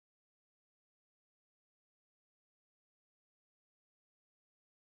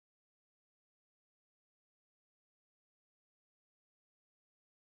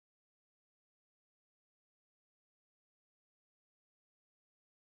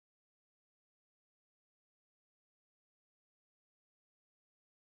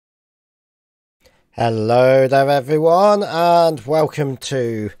Hello there everyone and welcome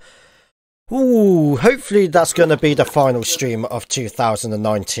to hopefully that's going to be the final stream of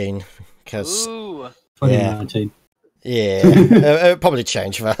 2019 because 2019 it'll probably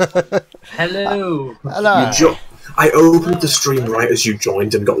change. Hello. I opened the stream right as you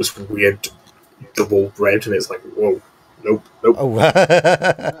joined and got this weird double red and it's like, whoa, nope. Oh.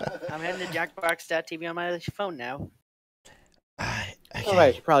 I'm heading to Jackbox.tv on my phone now. Okay.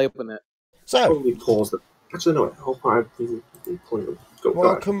 Alright, should probably open that. So, probably pause it. Actually, no,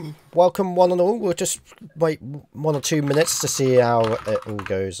 welcome one and all. We'll just wait 1 or 2 minutes to see how it all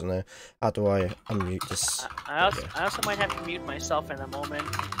goes. And how do I unmute this? I also might have to mute myself in a moment.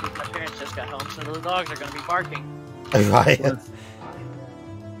 My parents just got home, so the dogs are going to be barking. Right.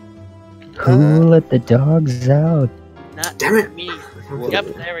 Who let the dogs out? Not Damn it. me. Yep,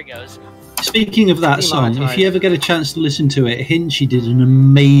 there it goes. Speaking of that song, if you ever get a chance to listen to it, Hinchy did an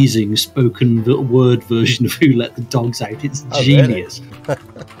amazing spoken word version of Who Let the Dogs Out. It's genius. Really?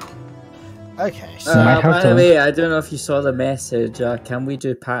 Okay. So by the way, I don't know if you saw the message. Can we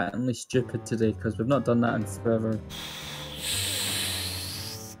do patently stupid today? Because we've not done that in forever.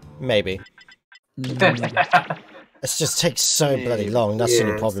 Maybe. It just takes so bloody long. That's the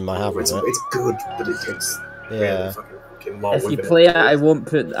only problem I have with it. It's good, but it takes If you play it, I won't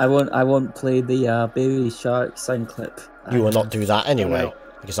play the baby shark sound clip. You will not do that anyway,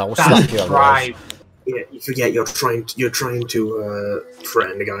 because I will slap you on the Yeah, you forget you're trying to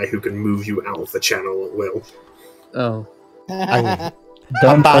threaten a guy who can move you out of the channel at will. Oh.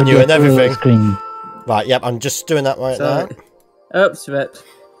 Don't ban you and everything. Screen. Right, yep, I'm just doing that right now. Oops, rip.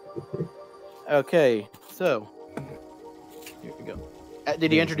 Okay, so here we go.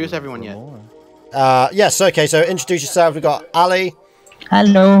 Did you introduce everyone yet? Yes, okay, so introduce yourself. We got Ali.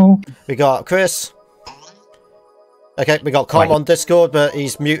 Hello. We got Chris. Okay, we got Com on Discord, but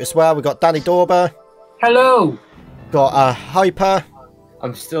he's mute as well. We got Danny Dorber. Hello. Got Hyper.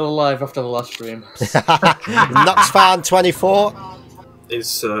 I'm still alive after the last stream. Nuxfan24.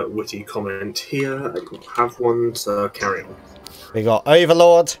 Is witty comment here. I don't have one, so carry on. We got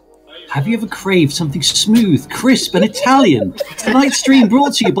Overlord. Have you ever craved something smooth, crisp, and Italian? Tonight's stream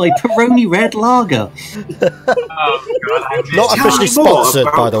brought to you by Peroni Red Lager. Not officially sponsored,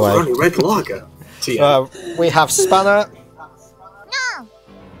 by the way. Peroni Red Lager. We have Spanner. No.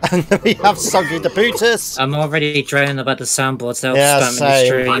 And we have Soggy the Brutus. I'm already droning about the soundboard, so I'll spam in the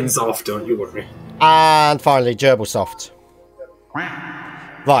stream. Mine's off, don't you worry. And finally, Gerbilsoft. Right.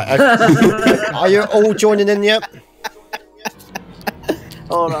 Are you all joining in yet?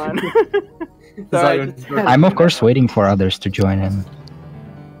 Hold on. I'm of course waiting for others to join in.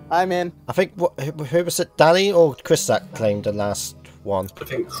 I'm in. I think who was it, Danny or Chris that claimed the last one? I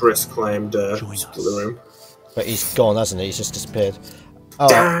think Chris claimed the room, but he's gone, hasn't he? He's just disappeared. Oh,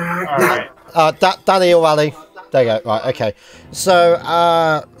 Danny or Ali. There you go. Right, okay. So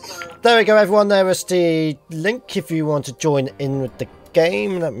there we go, everyone. There is the link if you want to join in with the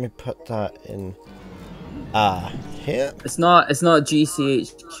game. Let me put that in. Here. It's not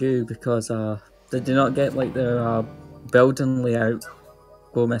GCHQ because they do not get like their building layout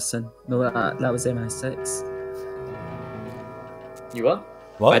go missing. No, that was MI6. You what?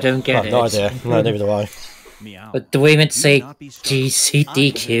 What? I don't get it. No idea. No, neither do I. But do we meant to say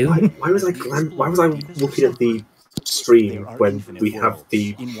GCDQ? Why was I looking at the stream when we have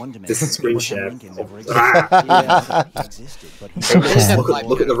this screen share? Look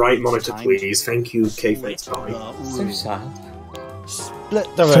at the right monitor, please. Thank you, K-Face Party. So sad. Split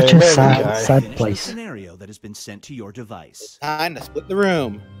the room. Such a sad place. Scenario that has been sent to your device. Time to split the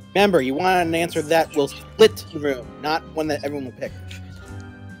room. Remember, you want an answer that will split the room, not one that everyone will pick.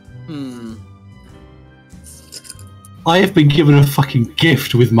 I have been given a fucking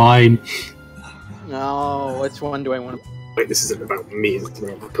gift with mine. No, which one do I want to... Wait, this isn't about me, it's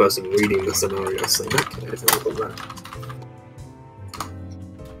about the person reading the scenario, so okay, I think I'll put that.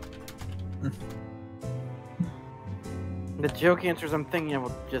 The joke answers I'm thinking of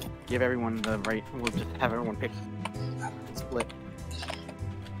will just give everyone the right... We'll just have everyone pick... Split.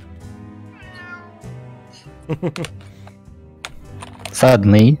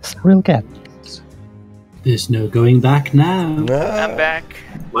 Suddenly, real cat. There's no going back now. No. I'm back.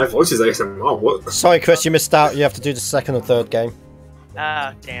 My voice is ASMR, what? Sorry, Chris, you missed out. You have to do the second or third game.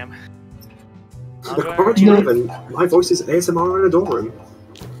 Ah, damn. My voice is ASMR in a dorm room.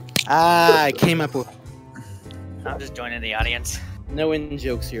 I came up with... I'm just joining the audience. No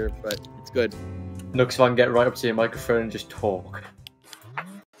in-jokes here, but it's good. Nuxvan, get right up to your microphone and just talk.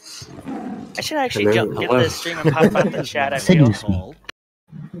 I should actually get the stream and pop out the chat, I feel.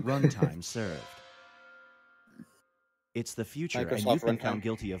 Runtime served. It's the future, and Microsoft you've been runtime. found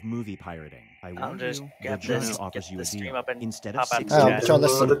guilty of movie pirating. I I'll warn just you, the get journey this, offers get you the a stream deal. up and Instead pop of out 6 the Oh, chat. John,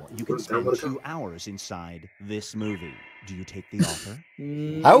 listen. you can spend 2 hours inside this movie. Do you take the offer?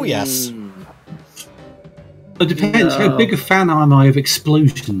 Oh, yes. It depends. How No. big a fan am I of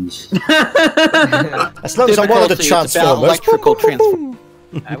explosions? As long as I'm one of the Typically, it's about Transformers. electrical transform.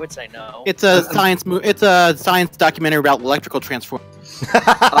 I would say no. It's a science It's a science documentary about electrical transform.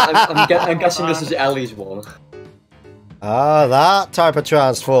 I'm guessing this is Ellie's one. Ah, that type of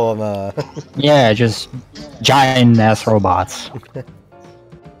Transformer. Yeah, just giant ass robots.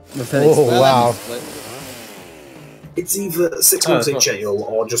 Oh, wow. It's either 6 months in jail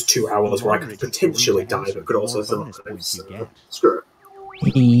or just 2 hours where I could potentially die, but could also survive. So, screw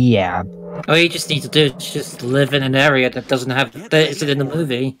it. Yeah. All you just need to do is just live in an area that doesn't have that isn't in the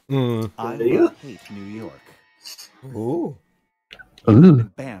movie. I hate New York. Ooh. Ooh.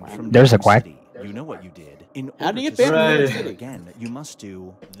 Banned from There's a New York quack. City. You know what you did. In How do you order get to banned from New York survive City? again, you must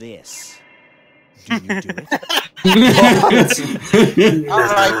do this. Do you do it?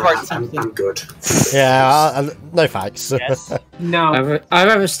 I'm good. Yeah, no thanks. Yes. No. I'd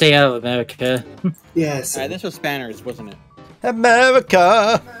rather stay out of America. Yes. This was Spanners, wasn't it?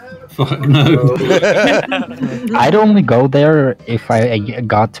 America! Fuck no. I'd only go there if I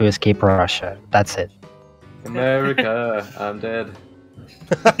got to escape Russia. That's it. America, I'm dead.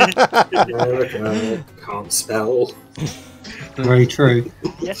 America, can't spell. Very true.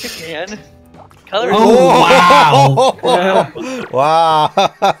 Yes, you can. Color. Oh, wow! Wow!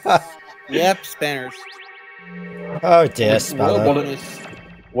 Yep, Spanners. Oh dear, Spanner.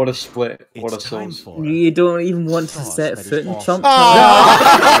 What a split. What a It's time sauce. for You don't even want to set foot in Trump.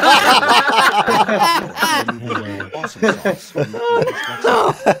 awesome sauce from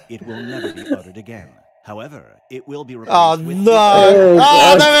the It will never be uttered again. However, it will be replaced Oh with no!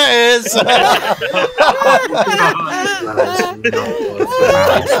 Oh, there it is!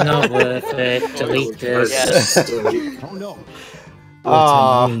 It's not worth it. Delete this. Yes. Oh no.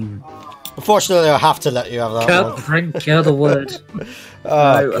 Unfortunately, I'll have to let you have that one. Kill the word.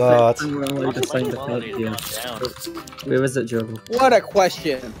 Oh god. I'm allowed to find the card here. Where is it, Joe? What a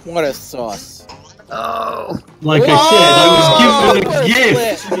question. What a sauce. Oh. Like I said, I was given a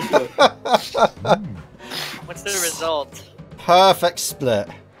gift. What's the result? Perfect split.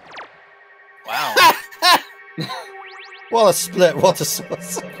 Wow. What a split, what a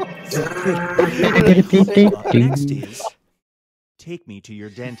sauce. Up next is take me to your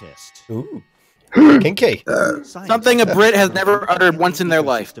dentist. Ooh. Kinky. Something a Brit has never uttered once in their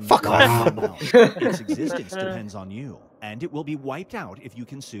life. Fuck off. Its existence depends on you, and it will be wiped out if you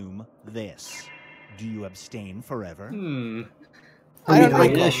consume this. Do you abstain forever? I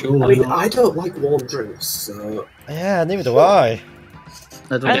don't like warm drinks, so... Yeah, neither do I.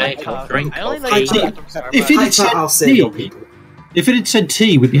 I don't I like like coffee. drink I only coffee. like coffee from If it Starbucks. had said I'll save your tea, people. if it had said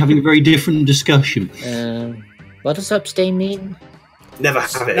tea, we'd be having a very different discussion. What does abstain mean? Never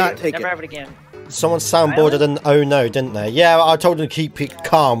have it Not again. take Never it. have it again. Someone soundboarded an oh no, didn't they? Yeah, I told them to keep it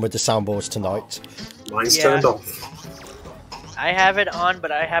calm with the soundboards tonight. Mine's Yeah. turned off. I have it on,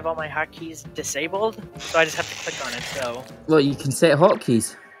 but I have all my hotkeys disabled, so I just have to click on it. So Well, you can set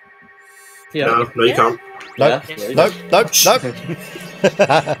hotkeys. No, you Yeah. can't. Nope, Yeah. nope, nope, nope.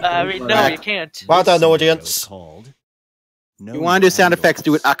 I mean, no, you can't. Well done, audience. You want to do sound effects,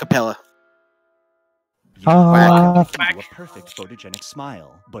 do it a cappella. You Ah. can do a perfect photogenic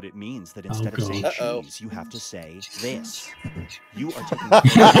smile, but it means that instead of saying Uh-oh. cheese, you have to say this. You are taking.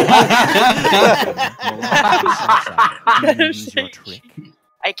 Do you use your trick?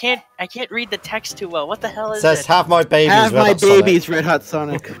 I can't read the text too well. What the hell is Says it? have my babies. Have Red my Hot Sonic." babies, Red Hot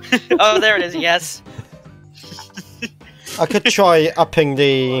Sonic. Oh, there it is. Yes. I could try upping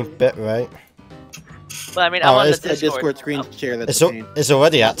the bit rate. Well, I mean, I'm on the it's- Discord. screen share. That's It's, a pain. it's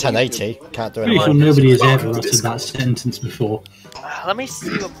already at 1080. Can't do Pretty sure anything. nobody has ever uttered that sentence before. Let me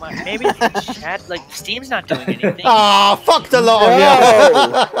see what my maybe chat like Steam's not doing anything. Ah, fuck the lot of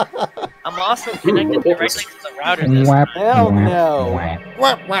you! I'm also connected directly to the router this Whap, time. Hell no.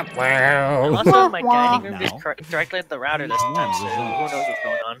 Wah, wah, wah. I'm also in my dining room just Now. directly at the router this time, so who knows what's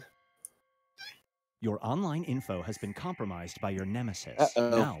going on. Your online info has been compromised by your nemesis.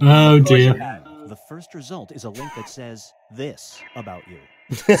 Uh-oh. Now, Oh dear. the first result is a link that says this about you.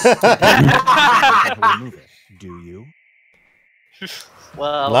 Remove it. Do you?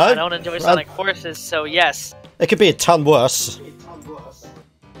 Well, No? I don't enjoy Sonic Forces, so yes. It could be a ton worse.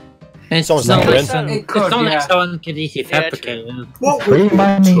 It's Someone's not not like in. someone could easily Yeah, fabricate it. What Free would be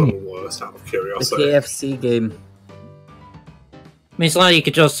money. total worst out of The curiosity? KFC game. I mean, it's not like you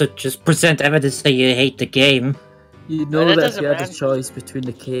could also just present evidence that you hate the game. You know that that if doesn't you had a matter. choice between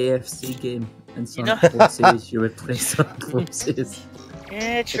the KFC game in Sonic Forces, you would play Sonic Forces.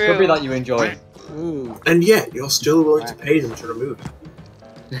 Yeah, true. It could be that you enjoy it. And yet, you're still willing to pay them to remove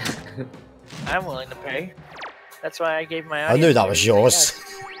it. I'm willing to pay. That's why I gave my. I knew that was yours.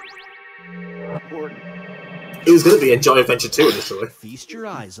 It was going to be Enjoy Adventure 2 initially. Feast your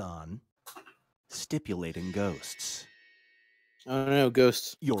eyes on stipulating ghosts. Oh no,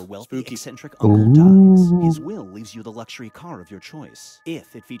 ghosts. Your wealthy, Spooky. eccentric uncle dies. His will leaves you the luxury car of your choice.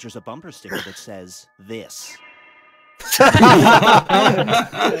 If it features a bumper sticker that says this.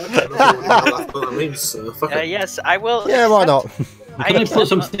 Yes, I will. Yeah, why not? Can I put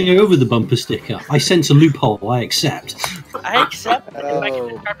something over the bumper sticker? I sense a loophole. I accept. I accept if I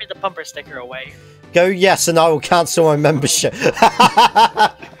can copy the bumper sticker away. Go yes, and I will cancel my membership.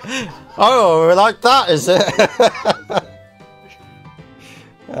 Oh, like that, is it?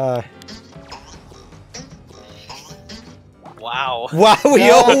 Wow. Wow, we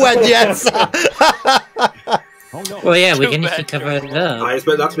all went yes. Well, yeah, we can just cover it up. I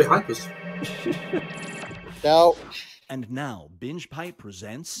expect that to be Hypers. No. And now, Binge Pipe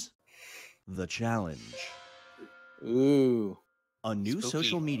presents The Challenge. Ooh. A new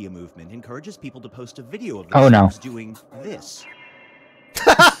social media movement encourages people to post a video of Oh, no. themselves doing this.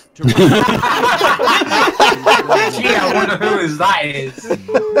 Gee, I wonder who that is.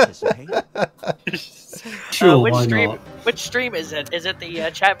 Sure, which why stream? not? Which stream is it? Is it the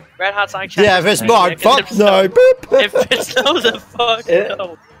chat Red Hot Sonic chat? Yeah, if it's mine, fuck no. If it's no, the fuck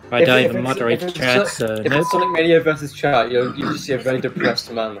no. I don't even moderate chat, so If it's Sonic Mania versus chat, you just see a very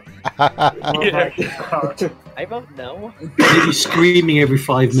depressed man. I vote no. Maybe screaming every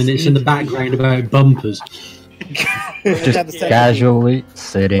 5 minutes in the background about bumpers. Just casually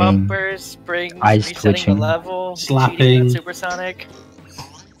sitting, Bumpers, springs, eyes resetting twitching, the level, slapping. cheating on Supersonic.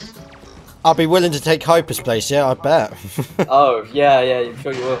 I'll be willing to take Hyper's place, yeah, I bet. Oh, yeah, I'm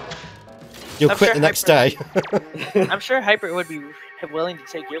sure you will. You'll I'm quit sure the next day. I'm sure Hyper would be willing to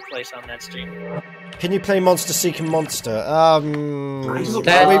take your place on that stream. Can you play Monster Seeking Monster?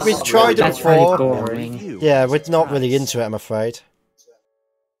 That's- we tried it that's pretty before. boring. Yeah, we're not really into it, I'm afraid.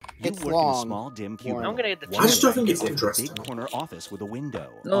 It's You work in a long. small, dim I'm cubicle. gonna get the. I just don't think it's Big interesting. corner office with a window.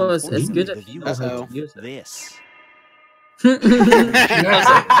 No, it's good Unfortunately, if you know how to use it. This. Covered in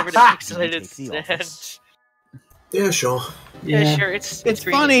pixelated Take the office. Yeah, sure. Yeah, sure. It's Green.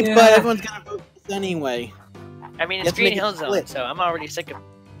 funny, but everyone's gonna vote this anyway. I mean, You it's have to Green make it Hill Zone, split. so I'm already sick of.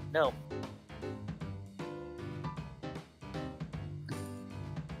 No.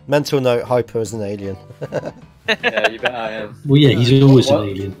 Mental note, Hyper is an alien. Yeah, you bet I am. Well, yeah, he's always an What?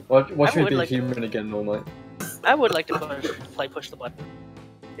 alien. Watch I me would be like- human again all night. I would like to push the button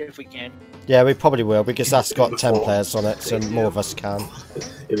if we can. Yeah, we probably will, because that's got 10 players on it, so more of us can.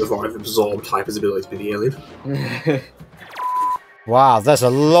 Before I've absorbed Hyper's ability to be the alien. Wow, there's a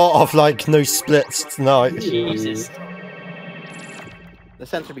lot of, like, no splits tonight. Jesus. The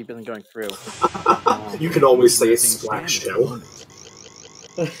sensor beep isn't going through. You can always say it's Splash Shell.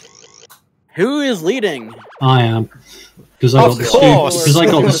 Who is leading? I am. Because I Of got course! I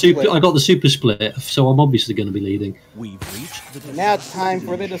got the super split, so I'm obviously going to be leading. We've reached the Now it's time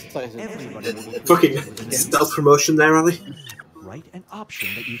for the decisive. Everybody will get Fucking self-promotion there, Ali. Write an option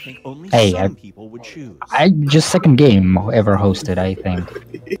that you think only Hey, some people would choose. just second game ever hosted, I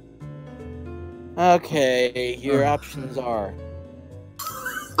think. Okay, your options are.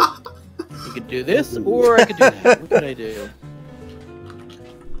 You could do this, or I could do that. What could I do?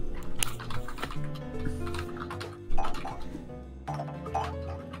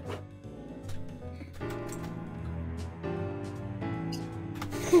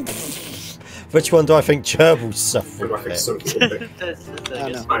 Which one do I think Gerbil's suffering I think with? so. This Oh,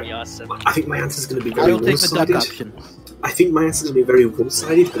 is no. gonna be awesome. I think my answer's going to be I very will take the duck one-sided. option. I think my answer's going to be very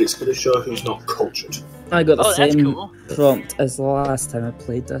one-sided, but it's going to show who's not cultured. I got the Oh, that's same cool. prompt as the last time I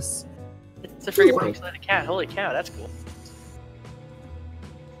played this. It's a freaking pixelated cat. Holy cow, that's cool.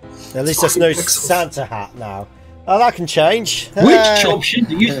 At least there's no Santa hat now. Oh, that can change. Which option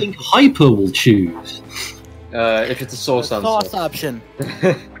do you think Hyper will choose? If it's a sauce answer. Sauce option.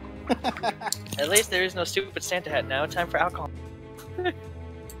 At least there is no stupid Santa hat now. Time for alcohol.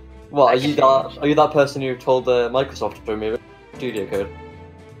 What, are you that person who told Microsoft to remove it? Studio code?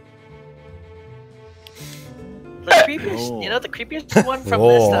 The creepiest, you know, the creepiest one from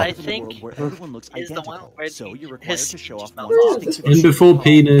this that I think where everyone looks is the one identical, where so you're required his to show off smells one awesome. distinct In before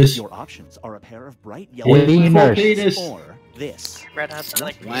penis. Your options are a pair of bright In yellow before Penis. penis. or this. Red Hot What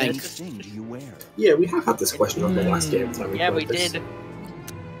Sonic. kind Wanks. of thing do you wear? Yeah, we have had this question on the last game. Time Yeah, we played this. did.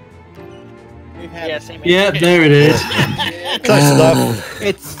 We've had Yeah, it. same. Yeah, there it is. Close enough.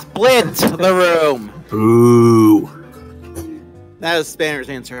 It's split the room. Boo. That is Spanner's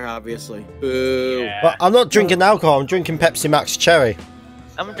answer, obviously. Boo. Yeah. Well, I'm not drinking alcohol. I'm drinking Pepsi Max Cherry.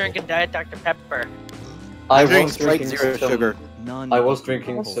 I'm drinking Diet Dr. Pepper. I drink was straight drinking zero some, sugar. I was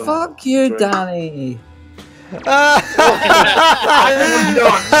drinking some. Fuck you, drink. Danny. I would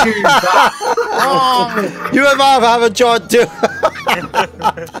not do that. You would rather have a John do.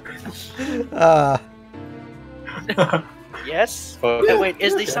 Yes? Fuck. Oh, wait,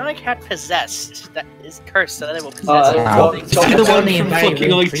 is the Sonic hat possessed? That is cursed, so that it will possess Wow. everything. It's the one from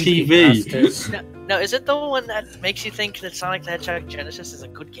fucking ITV. No, is it the one that makes you think that Sonic the Hedgehog Genesis is a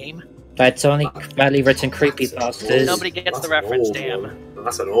good game? By Sonic badly written creepypastas. Nobody gets the reference, damn.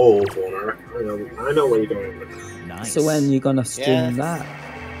 That's an old one. I know where you're going with it. Nice. So when you gonna stream that?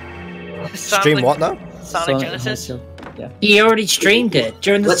 Stream what now? Sonic Genesis? Hedgehog. Yeah. He already streamed it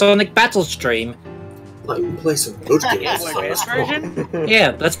during the Sonic Battle stream. Let me play some good games What, this version?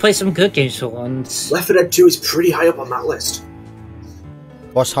 Yeah, let's play some good games for once. Left 4 Dead 2 is pretty high up on that list.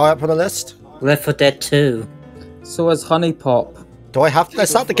 What's high up on the list? Left 4 Dead 2. So is Honey Pop. Do I have?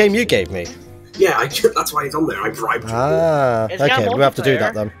 Is that the game you gave me? Yeah, that's why it's on there. I bribed you. Ah, It's got okay. We have to do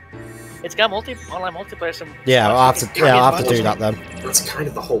that multiplayer. then. It's got online multiplayer. Some Yeah, I'll have to. Yeah, I'll have to do that then. That's kind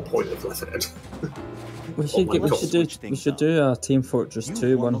of the whole point of Left 4 Dead. We should do a Team Fortress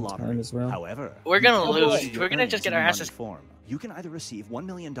 2 one time as well. However, We're gonna lose. if We're gonna just get our asses. form, you can either receive $1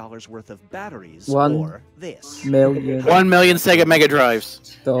 million worth of batteries 1 or this. million 1 million Sega Mega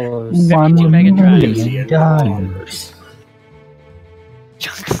Drives. dollars. 52 Mega Drives. $1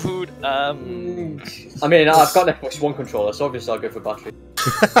 Junk food. I mean, I've got an Xbox One controller, so obviously I'll go for battery.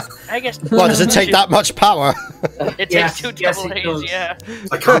 I guess. Well, does it take that much power? It Yes, takes two yes, double it A's, does. yeah.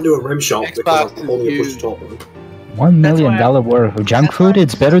 I can't do a rim shot because Xbox I'm holding a push is to top one. $1 million worth of junk food.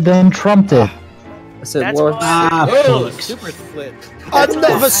 It's better than Trump did. Is it That's worth? why. Oh, Fuck. super split.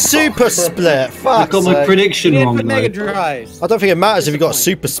 Another super split. I Fuck. got my prediction You wrong put Mega though. Drives. I don't think it matters if you got a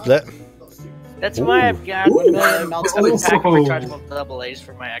super split. That's why I've got Ooh. 1 million ultimate pack of Ooh. rechargeable double A's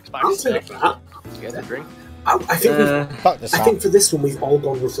for my I'll Xbox. take that. You guys a drink? I think Fuck this I up. think for this one we've all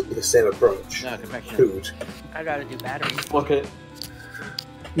gone with the same approach. No, confection. Food. I'd rather do batteries. Fuck it.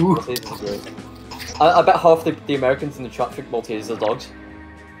 Ooh. Maltesers are great. I bet half the Americans in the chat think Maltesers are dogs.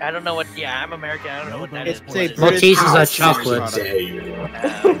 I don't know what. Yeah, I'm American. I don't know what that is. It's a Maltesers British are chocolate. product. Dare you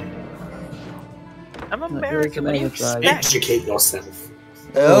I'm American. What do you Mega Drive. expect? educate yourself?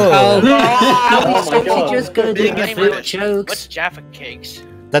 Oh, my God. Just gonna do Big the name fruit What's jokes. Jaffa cakes?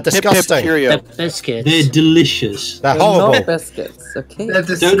 they're Tip Tip disgusting. Cheerio. The biscuits. They're delicious. They're They're not horrible. biscuits, okay? They're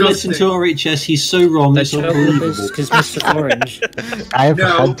Don't listen to RHS. He's so wrong. The It's chocolate unbelievable. biscuits, Mr. Orange. I've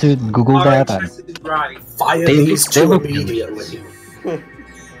No. had to Google that. And RHS is right. Fire They- these they two look immediately.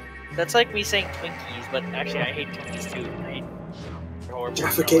 That's like me saying Twinkies, but actually I hate Twinkies too. I hate horrible.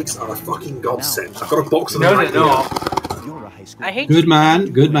 Jaffa cakes are a fucking godsend. I've got a box of No, them they're right here. not. You're a high school I hate Good man.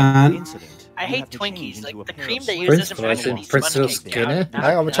 Good man. incident. I You hate have to change Twinkies. into Like a the pair cream of they use Prince isn't really Royce, Prince sponge Royce cake. Skinner.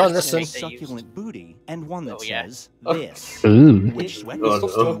 Hang on, we're trying to That's the listen. cake they use. Succulent booty and one that Oh, yeah. says Oh. this. Ooh. Which sweat Oh, is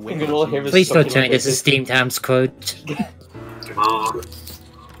no. away All from here you. is Please don't succulent tell me this is booty. Steam Times quote. Come on.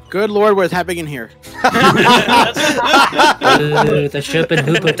 Good lord, what's happening in here? Ooh, the Sherpa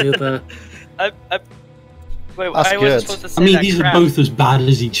Hoopa Doopa. Wait, That's I wasn't good. supposed to say I mean, that these crap. are both as bad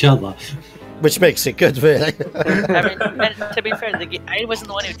as each other. Which makes it good, really. I mean, and to be fair, I wasn't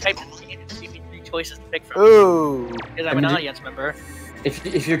the one who typed it. You just gave me 3 choices to pick from. Ooh. Because I'm an audience member.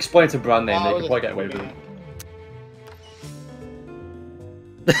 If you explain it's a brand name, they can probably get away with it.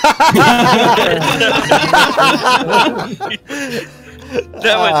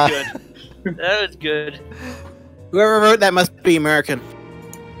 That was good. That was good. Whoever wrote that must be American.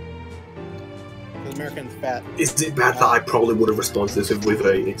 The American's fat. Is it bad that I probably would have responded to this with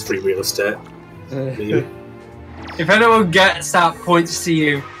a it's free real estate? Maybe. If anyone gets that, points to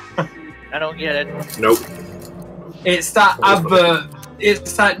you. I don't get it. Nope. It's that advert.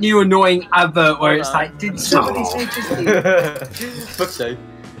 It's that new annoying advert where it's Hold on. like, did somebody say just you? Fuck's sake.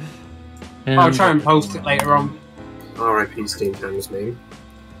 I'll try and post it later on. R.I.P. Steam Times meme.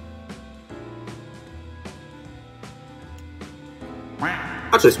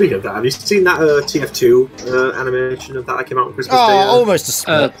 Actually, speaking of that, have you seen that TF2 animation of that that came out on Christmas Day? Almost a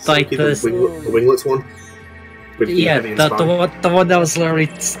split. Like the this. winglets one? With Yeah, Heavy and the Spy? one that was literally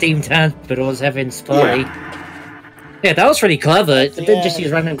Steam Times, but it was Heavy and Spy. Yeah, that was really clever. They didn't just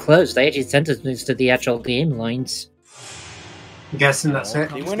use random clothes, they actually sent us to the actual game lines. I'm guessing that's it.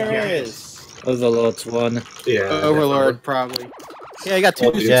 The winner is Overlord's one. Yeah. Overlord, probably. Yeah, I got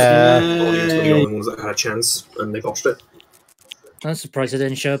 2. Yeah. Audience were the only ones that had a chance, and they botched it. I'm surprised it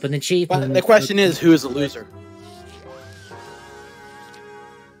didn't show up in the achievement. But the question is, who is the loser?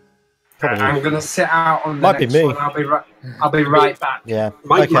 Probably. I'm gonna sit out on the Might be next me. one. I'll be right back. Yeah.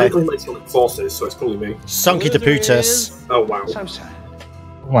 My Okay. complement's got forces, so it's probably me. Sunky de Putus. Oh wow. So sad.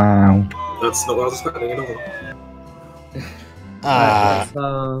 Wow. That's not what I was expecting at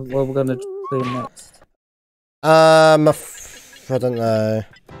all. What we're gonna play next? I don't know.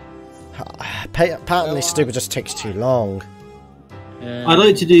 Apparently, stupid just takes too long. I'd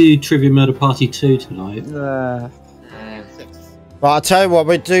like to do Trivia Murder Party 2 tonight. Well, I'll tell you what,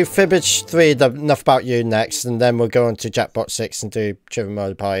 we'll do Fibbage 3, the Enough About You next, and then we'll go on to Jackbox 6 and do Trivia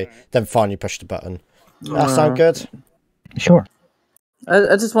Murder Party, then finally push the button. That sound good? Sure.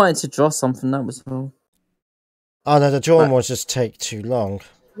 I just wanted to draw something, that was all. Oh no, the drawing ones just take too long.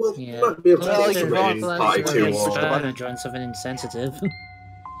 Well, Yeah. you might be able to Well, do you're something in Party 2 or... drawing something insensitive.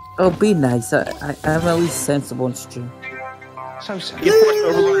 Oh, be nice. I'm at least sensible and Stu. So sad.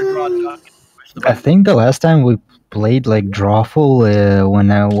 I think the last time we played like Drawful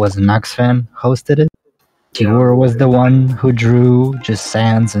when I was Max Fan hosted it. Humour was the one who drew just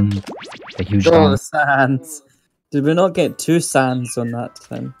sands and a huge Draw dome. the sands. Did we not get 2 sands on that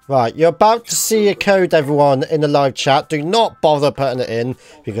time? Right, you're about to see a code, everyone, in the live chat. Do not bother putting it in,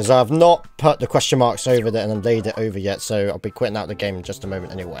 because I have not put the question marks over it and laid it over yet, so I'll be quitting out the game in just a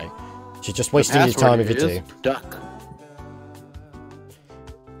moment anyway. So you're just wasting your time if you do. Duck.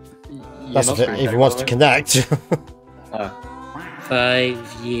 That's if it even wants to connect.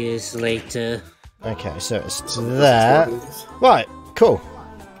 5 years later. Okay, so it's there. Right, cool.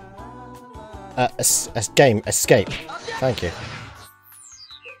 Game, escape. Thank you.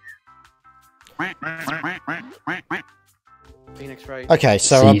 Phoenix, right? Okay,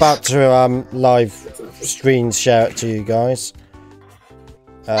 so I'm about to live screen share it to you guys.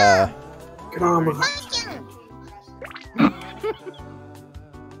 Come on, man.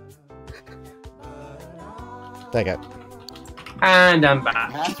 There you go. And I'm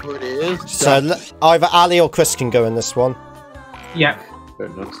back. That's what it is. So either Ali or Chris can go in this one. Yeah.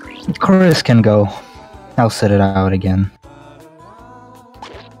 Chris can go. I'll set it out again.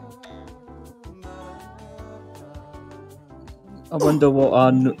 I wonder what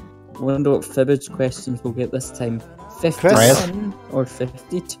Fibbage questions we'll get this time. 51 or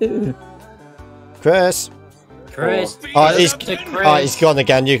 52? Chris. Chris. He's gone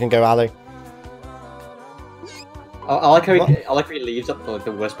again. You can go, Ali. I like how he leaves up to like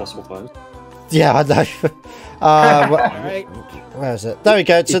the worst possible times. Yeah, I know. Where is it? There we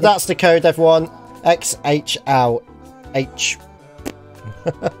go. So that's the code, everyone. XHLH.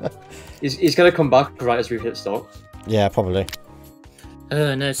 He's gonna come back right as we hit start. Yeah, probably.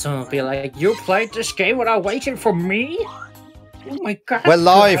 Oh no, someone will be like, you played this game without waiting for me? Oh my god. We're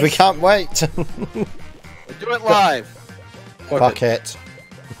live. We can't wait. Do it live. Fuck it.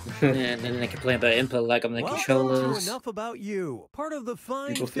 And then they complain about input lag on the controllers. Enough about you. Part of the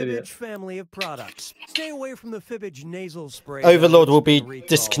fine Fibbage family of products. Stay away from the Fibbage nasal spray. Overlord will be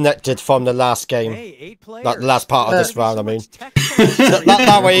disconnected from the last game. Like the last part of this round, I mean.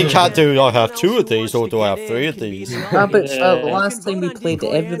 that way you can't do, I have 2 of these, or do I have 3 of these? But last time we played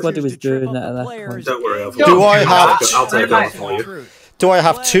it, everybody was doing it at that point. Don't worry, I'll take it off for you. Do I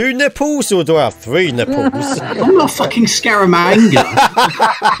have 2 nipples or do I have 3 nipples? I'm not fucking Scaramanga.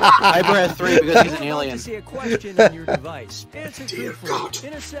 Iber has 3 because he's an alien. Dear God.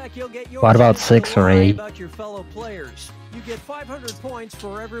 What about 6 or 8? You get 500 points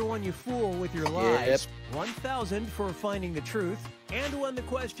for everyone you fool with your lies. 1,000 for finding the truth. And when the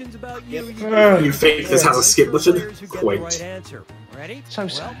question's about you, You think this has a skip button? Quaint. Ready? So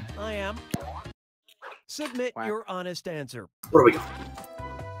sad. Well, I am. Submit your honest answer. What do we got?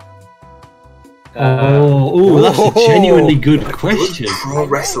 That's a genuinely good question. Pro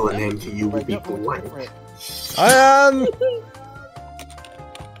wrestler name for you will be blank. I am.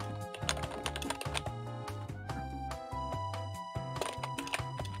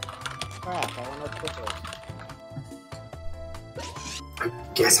 I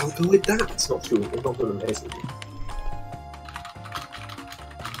guess I'll go with that. It's not too amazing.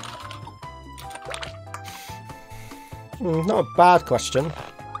 Not a bad question.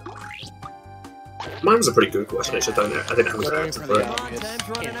 Mine's a pretty good question. I didn't have an answer for it.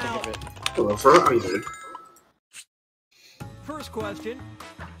 Hello, for how are you doing? First question.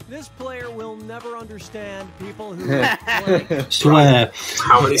 This player will never understand people who play. Swear.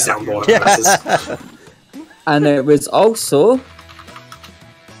 How many soundboard addresses? And it was also...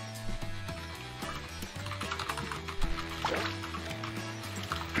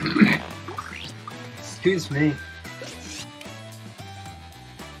 Excuse me.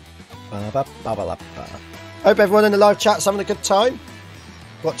 Hope everyone in the live chat's having a good time.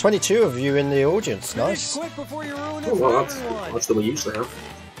 Got 22 of you in the audience. Nice. Oh, well, that's the we usually have.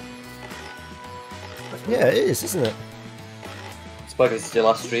 Yeah, it is, isn't it? It's because it's your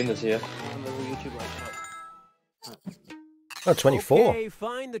last stream this year. Oh, 24. Okay,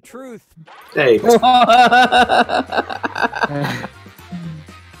 find the truth. Hey.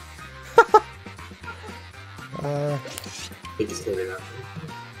 Uh, I think it's gonna be that.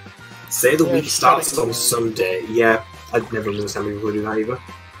 Say the week starts on Sunday. Yeah, I'd never understand people who do that either.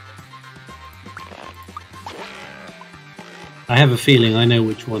 I have a feeling I know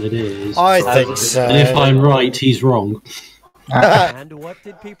which one it is. I think so. And if I'm right, he's wrong. And what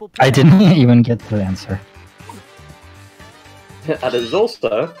did people I didn't even get to answer. And it was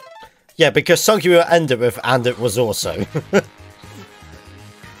also... Yeah, because Sonky will end it with, and it was also.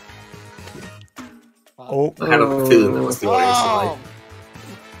 Oh. I had a feeling that was the audience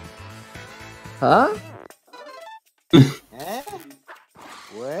Huh?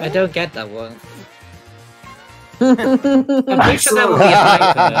 I don't get that one. I'm pretty sure that would be a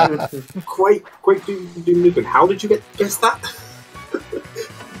typo. Quite moving. How did you guess that?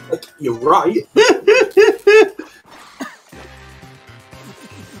 Like, you're right.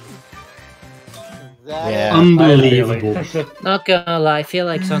 Yeah, unbelievable. Not gonna lie, I feel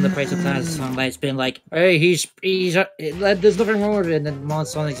like some of the praise of Clans is something it's been like, hey, he's there's nothing wrong with it, and then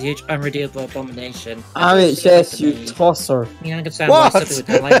Monsonic's a huge unredeemable abomination. RHS, you tosser. You know, I understand why some people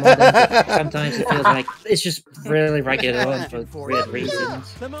don't like Modern, but sometimes it feels like it's just really regular on for weird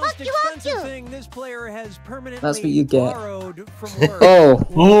reasons. The most expensive thing this player has permanently That's what you get. borrowed from work.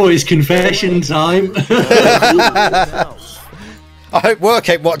 Oh, it's confession time. I hope work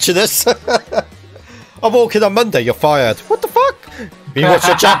ain't watching this. I'm walking on Monday, you're fired. What the fuck? You watch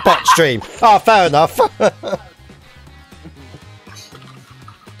your Jackbox stream. Oh, fair enough.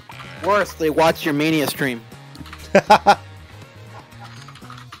 Worse, they watch your Mania stream.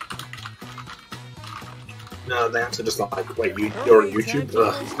 No, they have to just like, wait, you're on YouTube?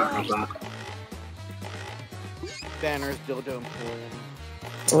 Ugh, can't have that. Banners, dildo, and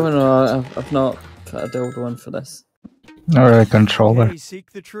Oh no, I've not got a dildo in for this. Or a controller. Okay,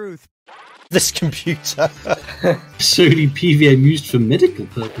 seek the truth. This computer. Sony PVM used for medical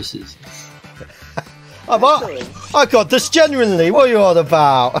purposes. I got this genuinely. What are you on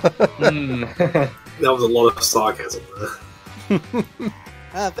about? That was a lot of sarcasm there.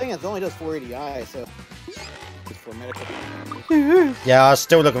 the thing is, it only does 480i, so it's for medical purposes. Yeah, I'm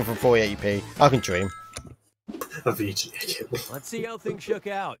still looking for 480p. I can dream. A VGA. Let's see how things shook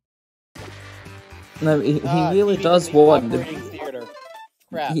out. No, he really does want the. Theater.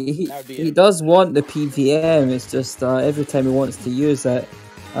 Crap, He does want the PVM. It's just every time he wants to use it.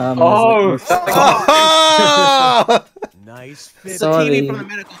 Nice fit. It's a TV from the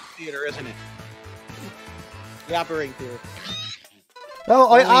medical theater, isn't it? The operating theater. No,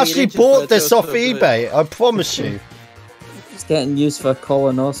 I Only actually 8 inches, bought but this it's off so good. eBay. I promise you. It's getting used for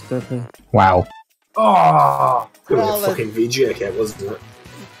colonoscopy. Wow. Oh, it Well, was a fucking VGA cable, wasn't it?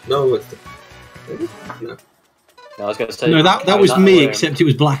 No, it's no. No, I was going to say... No, that was me, except it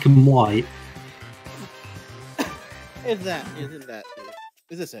was black and white. Isn't that?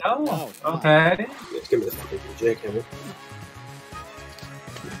 Is this it? Oh, No, it's not. okay. Let's give me the fucking VGA cable.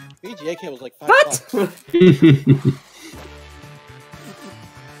 VGA cable's like $5.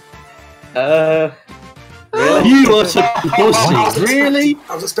 Really? You are such a pussy. Really?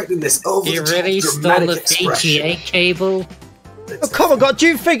 I was expecting this over You really stole the VGA cable? Oh, come on, God. Do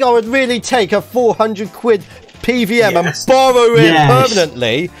you think I would really take a 400 quid PVM and Yes. borrow it Yes.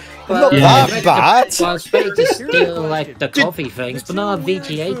 permanently? Well, Not that bad. Well, I was ready to steal like the coffee things, but not a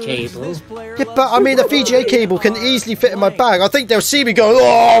VGA cable. Yeah, but I mean, a VGA cable can easily fit in my bag. I think they'll see me go,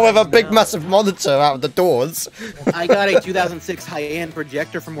 oh, with a big, massive monitor out of the doors. I got a 2006 high-end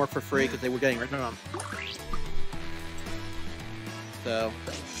projector from work for free because they were getting rid of them. So.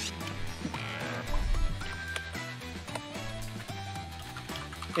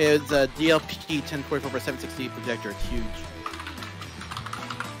 It's a DLP 1044x760 projector. It's huge.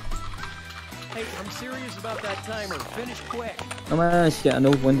 Hey, I'm serious about that timer. Finish quick. I managed to get an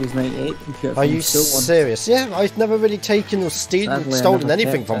old Windows 98 computer. Are from you school once. serious? Yeah, I've never really taken or Sadly, I stolen never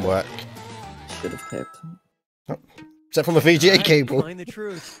anything kept from it. work. Should have kept. Except from a VGA cable. Find the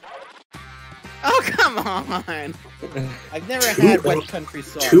truth. Oh, come on! I've never had wet country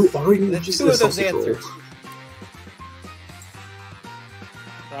sauce. Two oranges Two of those sausage rolls. answers.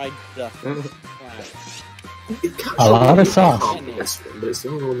 Fried duck. A lot of sauce. Yes, but it's the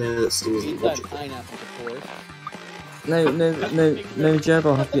only one there that still isn't Pizza and logical. pineapple, of course. No,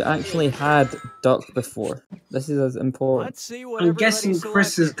 Jabba, have you actually had duck before? This is as important. Let's see what I'm guessing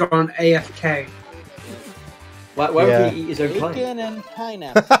Chris has gone AFK. Why Yeah. would he eat his own pie? Bacon and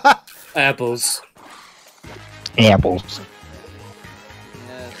pineapple. Apples. Apples.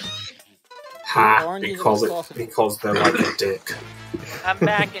 Yes. Ha! Because they're like a dick. I'm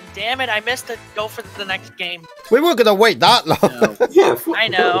back, and damn it, I missed it. Go for the next game. We weren't going to wait that long. Yeah, I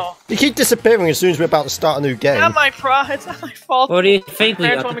know. You keep disappearing as soon as we're about to start a new game. Not my it's not my fault. What do you think? We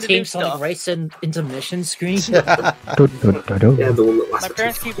Parents got want the me to do Team Sonic stuff. Racing intermission screen? Yeah, the one that My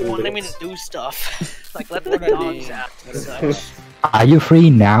parents keep wanting me to do stuff. Like, let the dogs out and such. Are you free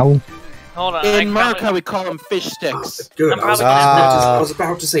now? Hold on. In America, we call them fish sticks. Good. I'm I probably was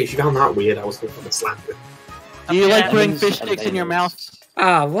about to say, if you found that weird, I was going to slap you. Do you like putting fish sticks in your mouth?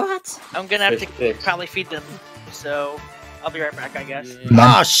 Ah, what? I'm gonna have to probably feed them, so I'll be right back, I guess.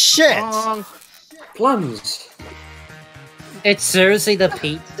 Oh, shit! Plums. It's seriously the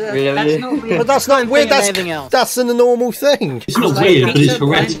pizza? Really? That's not weird. But that's not weird, anything else. that's a normal thing. It's not weird, but it's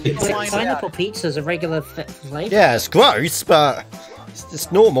heretic. Pineapple pizza is a regular flavour. Yeah, it's gross, but it's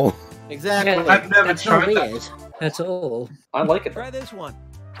normal. Exactly. I've never That's not tried that. weird at all. I like it. Try this one.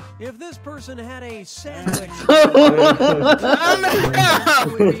 If this person had a sandwich,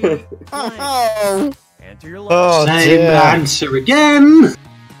 Oh, enter your Oh, life. Same dear. answer again.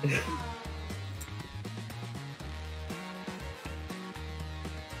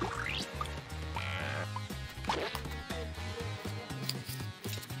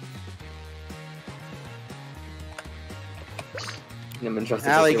 I'm interested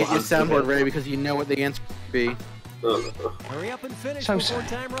to Allie, see get what your answer soundboard it is. ready because you know what the answer would be. Hurry up and finish So before sad.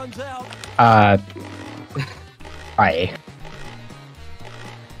 time runs out.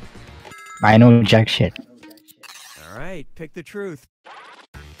 I know jack shit. All right, pick the truth.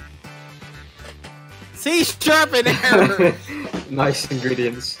 C sharp and error. Nice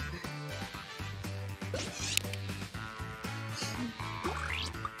ingredients.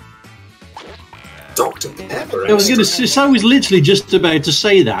 Dr. Pepper. I was going to say, so I was literally just about to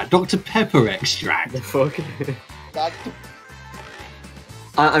say that. Dr. Pepper extract. Fuck.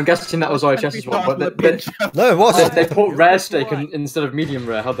 I'm guessing that was RHS's one, but No, it wasn't. they put rare steak instead of medium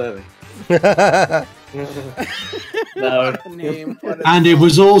rare. How dare they? No. And it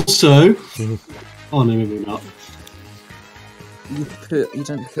was also. Oh no, maybe not. You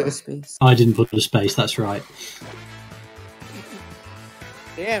don't put a space. I didn't put a space. That's right.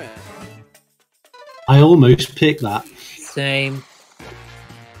 Damn it. I almost picked that. Same.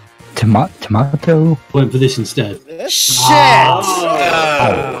 Tomato. Went for this instead. Shit!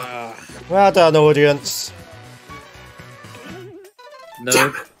 Oh. Well done, audience.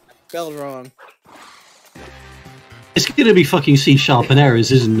 No. Spelled wrong. It's going to be fucking C sharp and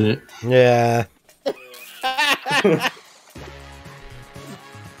errors, isn't it? Yeah.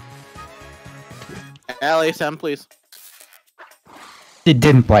 Allie, Sam, please. It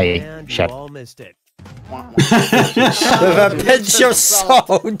didn't play. And you Shit. all missed it. With a pinch of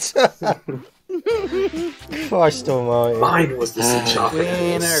salt. Christ almighty. Mine was the C sharp.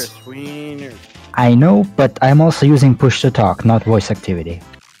 Wieners. I know, but I'm also using push to talk, not voice activity.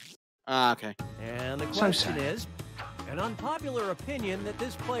 Ah, okay. And the question is, an unpopular opinion that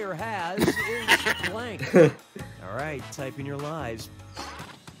this player has is blank. All right, type in your lies.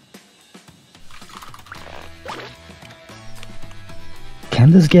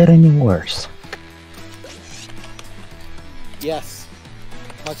 Can this get any worse? Yes.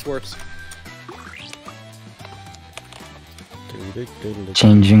 Much worse.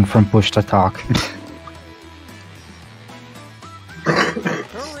 Changing from push to talk.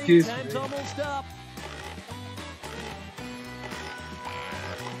 Hurry, time's almost up.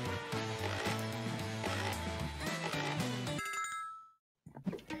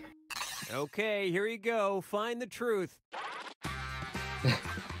 Okay, here you go. Find the truth.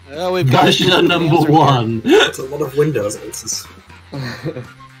 Oh, we've got Version number one. That's a lot of Windows answers.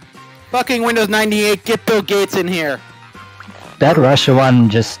 fucking Windows 98. Get Bill Gates in here. That Russia one,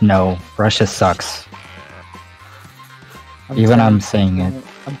 just no. Russia sucks. Even I'm saying it.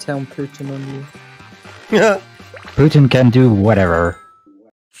 I'm telling Putin on you. Putin can do whatever.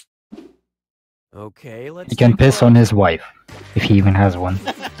 Okay, let's. He can piss on his wife, if he even has one.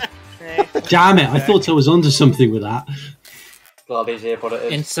 Damn it! I thought I was onto something with that. Glad he's here, put it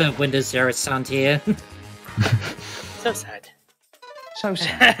in. Insert Windows 0 sound here. So sad. So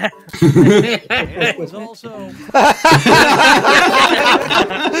sad. It was also.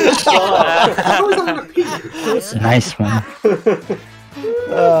 Nice one.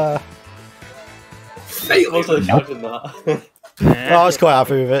 Also Nope. typing that. I was quite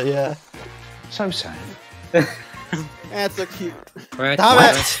happy with it, yeah. So sad. That's so cute. Right,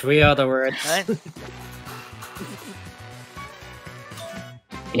 Damn it. three other words. Right?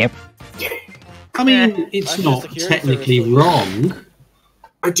 Yep. I mean, it's That's not just security technically service. wrong.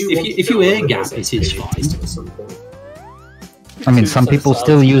 I do If want you- to if you know air Windows gap it, it's XP fine. at some point. I mean, some people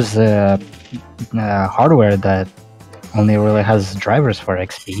still use hardware that only really has drivers for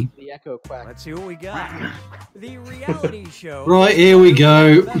XP. The Echo Quack. Let's see what we got. The reality show. Right, here we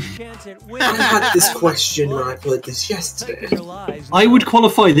go. I had this question when I played this yesterday. I would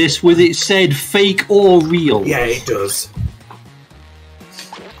qualify this with it said fake or real. Yeah, it does.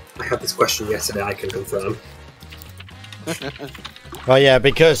 I had this question yesterday, I can confirm. Oh yeah,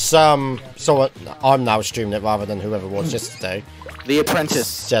 because so I'm now streaming it rather than whoever was yesterday. The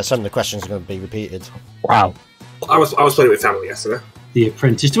Apprentice. Yeah, some of the questions are going to be repeated. Wow. I was playing with family yesterday. The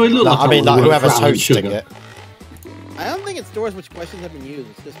Apprentice. Do I look No, like I mean, like, whoever's brown hosting sugar? it. I don't think it stores which questions have been used.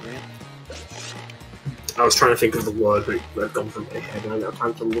 It's just random. I was trying to think of the word, but it had gone from my head, and I don't have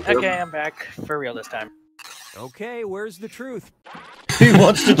time to look it Okay, up. I'm back for real this time. Okay, where's the truth? Who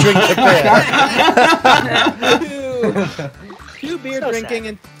wants to drink a beer? Two beer So drinking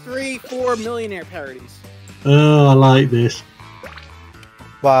and 4 millionaire parodies. Oh, I like this.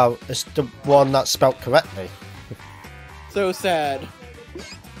 Wow, it's the one that's spelt correctly. So sad.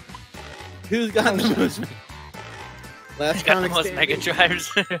 Who's got the most? Last Got the comic most stand. Mega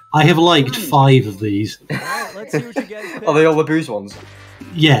Drives. I have liked 5 of these. Alright, let's see what you guys pick. Are they all the booze ones?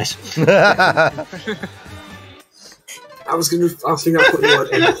 Yes. I was thinking I put the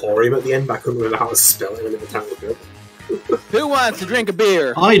word emporium at the end, but I couldn't remember how to spell it in the time ago. Who wants to drink a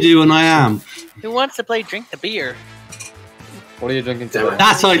beer? I do, and I am. Who wants to play Drink the Beer? What are you drinking today?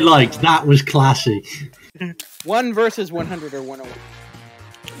 That I liked. That was classy. 1 versus 100 or 101.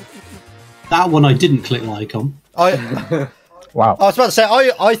 That one I didn't click like on. Wow. I was about to say,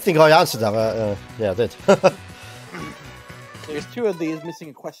 I think I answered that. Yeah, I did. There's 2 of these missing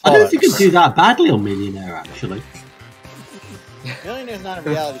a question. I don't think I'd do that badly on Millionaire, actually. Millionaire's not a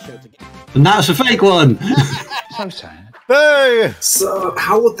reality show. It's a game. And that's a fake one. So sad. Boo! So,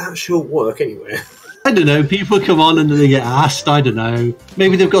 how would that show work anyway? I don't know. People come on and then they get asked. I don't know.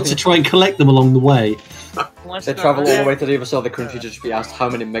 Maybe they've got to try and collect them along the way. They travel all the way to the other side of the country to just be asked how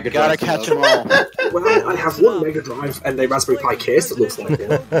many Mega Gotta Drives. catch them all. Well, I have 1 Mega Drive and a Raspberry Pi case that looks like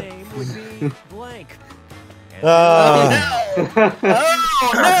one. Name would be blank. Oh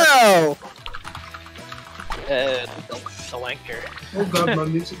no! The wanker. Oh god, my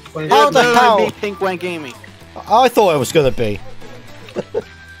music's playing. How the hell? Be Pink Wank Amy. I thought it was going to be.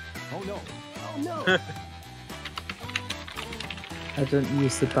 Oh no. Oh no. I don't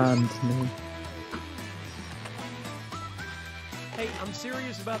use the band name. Hey, I'm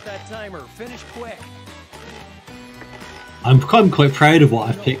serious about that timer. Finish quick. I'm quite proud of what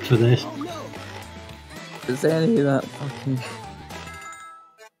I've picked for this. Oh no. Is any of that fucking...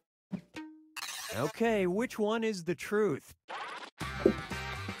 Okay, which one is the truth?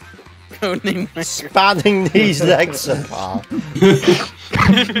 Codename Wanker. Spanning these legs apart.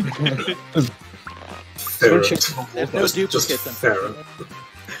 Ferret. There's no duplicate then. Ferret.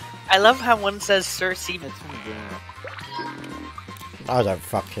 I love how one says Cersei. I don't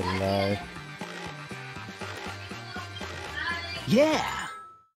fucking know. Yeah.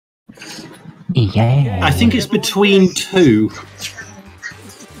 Yeah. I think it's between 2.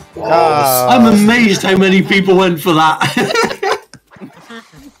 Ah. I'm amazed how many people went for that.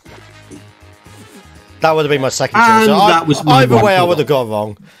 That would have been my second And choice. that was my Either one way, I for would have got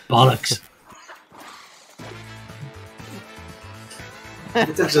wrong. Bollocks.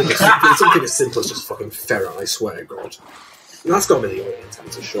 It's actually something as simple as just fucking Ferret, I swear to God. And that's got to be the only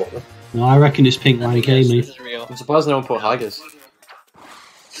answer, surely. No, I reckon it's Pink Wank Amy. This is real. I'm surprised no one put Haggis.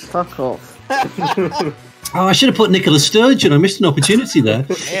 Fuck off. Oh, I should have put Nicola Sturgeon. I missed an opportunity there.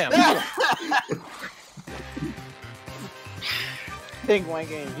 Damn. Pink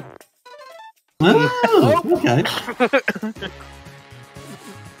Wank Amy. Oh, okay.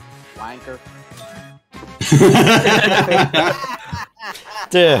 Wanker.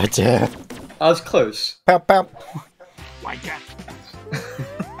 Dear, dear. I was close. Pow, pow. Wanker.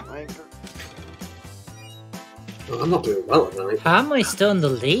 Well, I'm not doing well at night. How am I still in the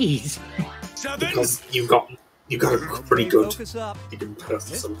lead? Because you got a pretty good Focus up. hidden perth or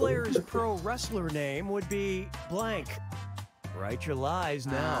This something. player's pro wrestler name would be blank. Write your lies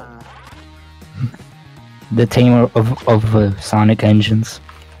now. The tamer of Sonic engines.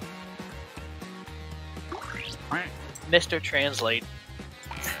 Mr. Translate.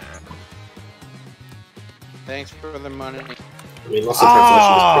 Thanks for the money. I mean, lots of translation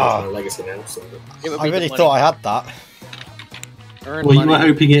is pretty much my legacy now, so... I really thought I had that. Earn Well, you money.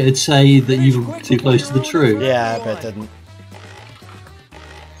 were hoping it'd say that you were too close to the truth. Yeah, but it didn't.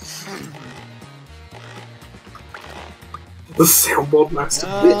 The soundboard master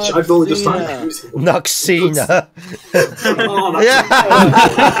bitch. I've only just started using one. Noxina. Oh, that's Yeah.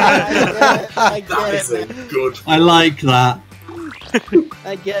 I get that it, is a man. good. I like that.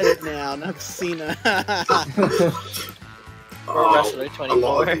 I get it now. Noxina. Wrestler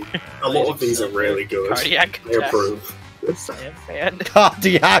 24. A lot of these are really good. Cardiac I attack. approve. Sam fan.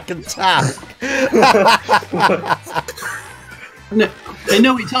 Cardiac attack. No,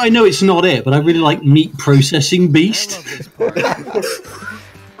 I know it's not it, but I really like Meat Processing Beast.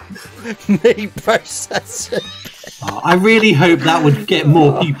 Meat processing. I really hope that would get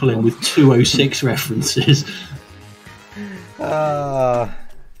more people in with 206 references. Ooh.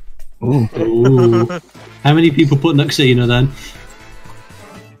 How many people put Noxina then?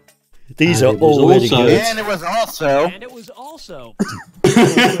 These are all really good. And it was also. And it was also.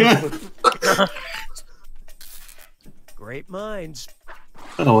 Great minds.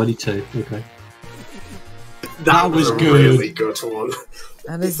 Oh, only 2. Okay. That was a good. really good one.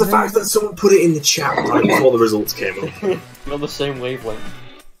 It's the fact that someone put it in the chat right before the results came up. You're on the same wavelength.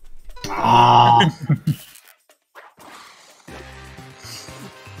 Ah.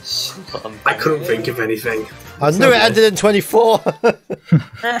 I couldn't think of anything. I knew it ended in 24.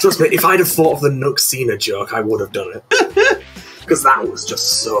 Trust me, if I'd have thought of the Noxina joke, I would have done it. Because that was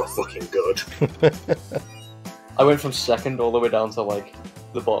just so fucking good. I went from second all the way down to like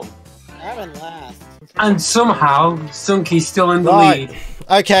the bottom. I'm in last. And somehow, Sunky's still in the Right. lead.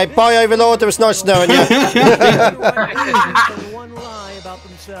 Okay, bye Overlord, it was nice knowing you. One lie about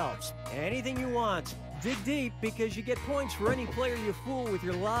themselves. Anything you want. Dig deep because you get points for any player you fool with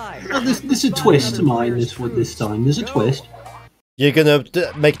your lie. Well, there's a twist to mine this time. There's a twist. You're gonna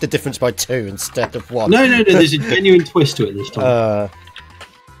make the difference by 2 instead of 1. No, there's a genuine twist to it this time.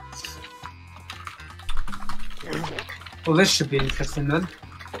 Well, this should be interesting then.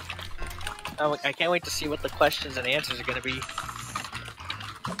 Oh, I can't wait to see what the questions and answers are going to be.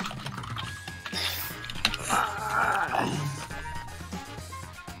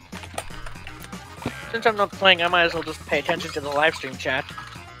 Since I'm not playing, I might as well just pay attention to the live stream chat.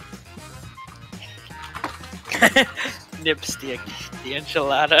 Nips the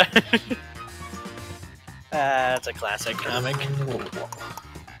enchilada. That's a classic comic.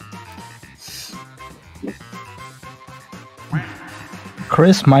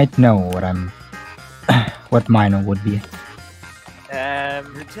 Chris might know what mine would be. I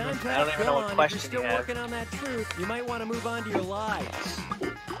don't even know what If question you're still you have. working on that truth, you might want to move on to your lies.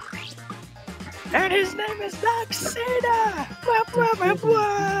 And his name is Noxina! Blah, blah, blah,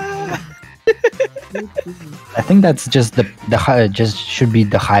 blah. I think that's just just should be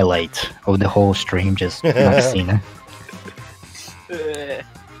the highlight of the whole stream. Just Noxina.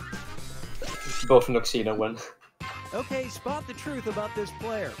 Both Noxina win. Okay, spot the truth about this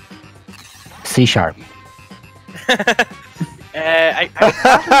player. C#. I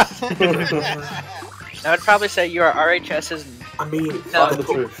would probably say you are RHS's. I mean, No. I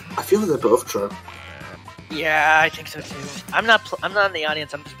feel like they're both true. Yeah, I think so too. I'm not in the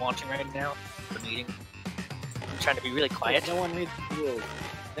audience. I'm just watching right now. The meeting. I'm trying to be really quiet. No one reads the rules.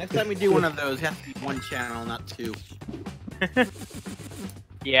 Next time we do one of those, it has to be 1 channel, not 2.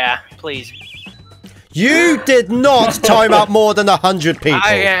 Yeah, please. You did not time out more than 100 people.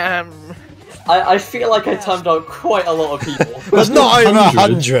 I am. I feel like I timed out quite a lot of people. But not over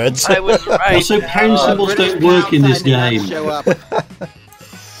 100. I was right. Also, pound symbols don't work in this game. Show up.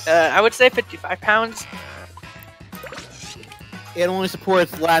 I would say 55 pounds. It only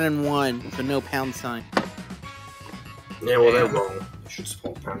supports Latin 1, so no pound sign. Yeah, well, they're wrong. You should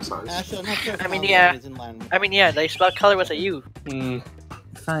support pound signs. Actually, I'm not sure if I mean, pound yeah. sign is in Latin 1. I mean, yeah, they spell color with a U.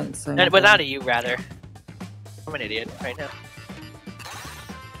 Thanks. Without a U, rather. I'm an idiot right now.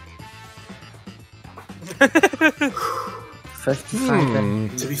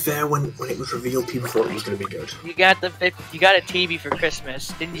 55. To be fair, when it was revealed, people thought it was going to be good. You got a TV for Christmas.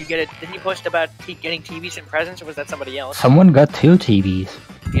 Didn't you get it? Didn't you post about getting TVs and presents, or was that somebody else? Someone got 2 TVs.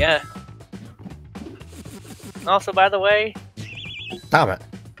 Yeah. Also, by the way, Damn it.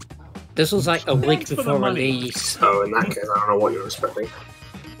 This was like a week before release. Oh, in that case, I don't know what you're expecting.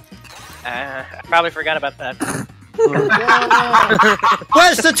 I probably forgot about that.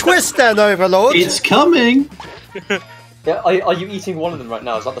 Where's the twist then, Overlord? It's coming. Yeah, are you eating one of them right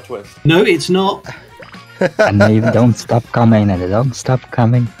now? Is that the twist? No, it's not. And they don't stop coming, and they don't stop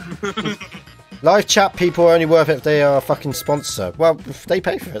coming. Live chat people are only worth it if they are a fucking sponsor. Well, if they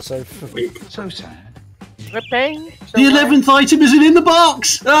pay for it, so... So sad. We're paying? So The 11th item isn't in the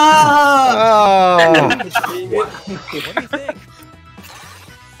box. Ah! Oh. What do you think?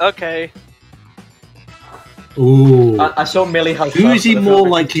 Okay. Ooh. I saw Millie has. Who is he more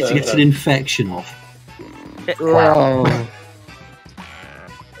likely to get an infection of? Wow.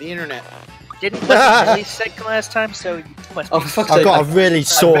 The internet. Didn't wasn't really sick last time, so you must be. Oh, fuck's I've sake. got a really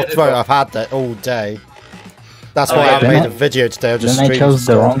sore throat. I've had that all day. That's why I made a video today. Then I chose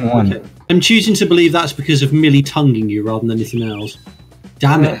the wrong one. I'm choosing to believe that's because of Millie tonguing you rather than anything else.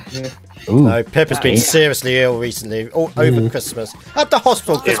 Damn it. Ooh, no, Pip has been seriously ill recently, over Christmas. At the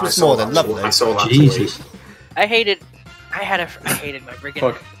hospital Christmas morning, lovely. I saw that. Jesus. I hated my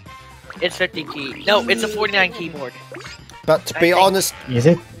friggin'. It's 50 key. No, it's a 49 keyboard. But to be honest, is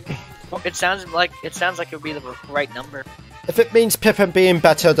it? It sounds like it would be the right number. If it means Pippin being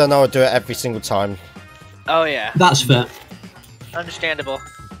better, then I'll do it every single time. Oh yeah. That's fair. Understandable.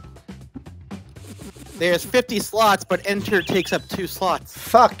 There's 50 slots, but enter takes up 2 slots.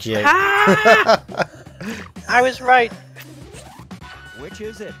 Fuck you. I was right. Which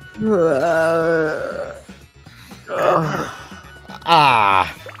is it?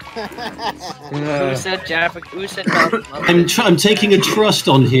 Ah. Who said Jaffa? Who said no? I'm taking a trust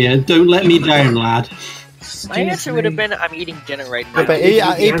on here. Don't let me down, lad. My answer would have been I'm eating dinner right now. Yeah, but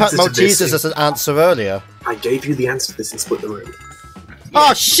he put Maltesers as an answer earlier. I gave you the answer to this and split the room.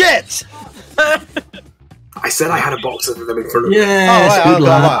 Oh shit! I said I had a box of them in front of me. Yes, I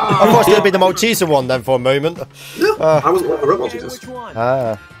thought it was going to be the Malteser one then for a moment. No, I wasn't one of the real Maltesers.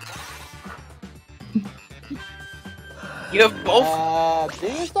 Ah. You have both?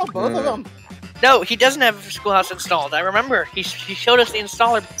 Did you install both of them? No, he doesn't have Schoolhouse installed. I remember. He showed us the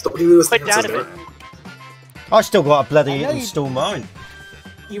installer. Stop giving us Quit out of it. I still got a bloody install mine.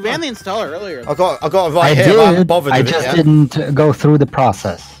 You ran the installer earlier. I got it right I here. did. I haven't bothered I with just it yet. didn't go through the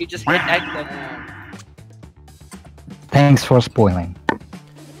process. He just egged them. Thanks for spoiling.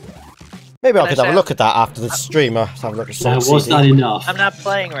 Maybe I could have a look at that after the stream. I'll have a look at Now, was that enough? I'm not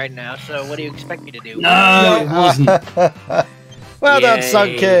playing right now, so what do you expect me to do? No, it wasn't. Well done,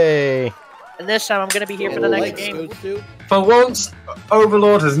 Yay. Sunky. And this time I'm going to be here for the next game. For once,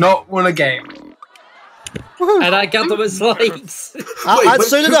 Overlord has not won a game. And I got them as likes. And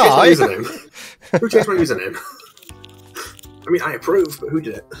so did I. Who changed my username? I mean, I approve, but who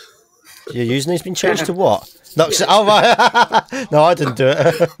did it? Your username's been changed to what? No, oh, right. No, I didn't do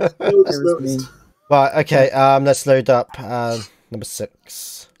it. Right, okay, let's load up number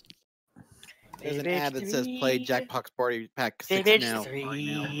 6. There's an ad that says play Jackbox Party Pack 6 now.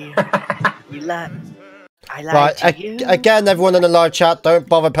 You lied. I lied Right, to you. again, everyone in the live chat, don't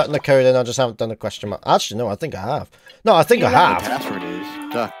bother putting the code in. I just haven't done a question mark. Actually, no, I think I have. No, I think I have. The password is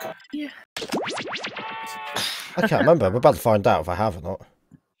duck. Yeah. I can't remember. We're about to find out if I have or not.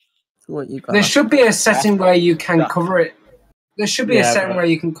 What you got? There should be a setting where you can cover it. There should be a setting where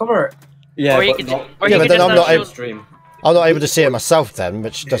you can cover it. Yeah, Or you but could- not, or you but could then just I'm not not able. stream. I'm not able to see it myself then,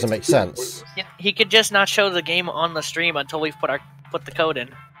 which doesn't make sense. He could just not show the game on the stream until we've put the code in.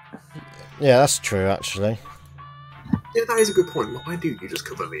 Yeah, that's true, actually. Yeah, that is a good point. Why do you just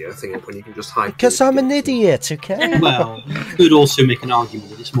cover the thing up when you can just hide? Because I'm an idiot, okay? Well, you could also make an argument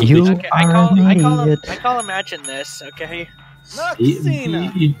that it's more You visual. Okay, are I call imagine this, okay?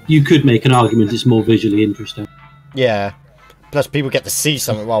 You could make an argument it's more visually interesting. Yeah. Plus, people get to see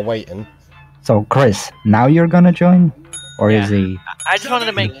something while waiting. So, Chris, now you're gonna join? Or is he... I just wanted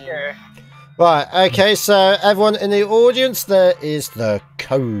to make sure. Right, okay, so everyone in the audience, there is the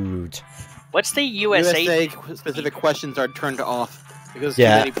code. What's the USA? USA specific questions are turned off because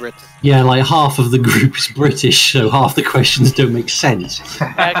Yeah. too many Brits. Yeah, like half of the group is British, so half the questions don't make sense.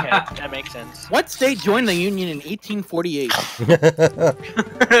 Okay, that makes sense. What state joined the Union in 1848?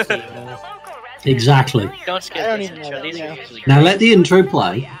 Exactly. Don't skip I don't this even intro. know These that, are yeah. usually Now let the intro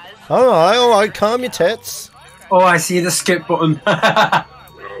play. Alright, calm your tits. Oh, I see the skip button.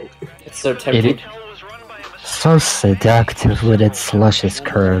 It's so tempting. So seductive with its luscious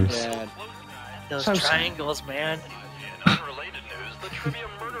curves. those triangles, man.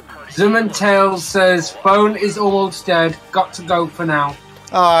 Zoom and Tails says, phone is almost dead. Got to go for now.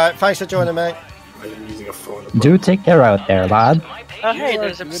 Alright, thanks for joining, mate. I'm using a phone. Do take care out there, lad. Oh, hey,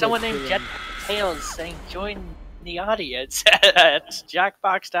 there's someone named JetPackTails saying join the audience at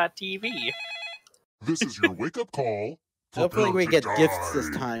Jackbox.tv. This is your wake-up call. Hopefully we get gifts this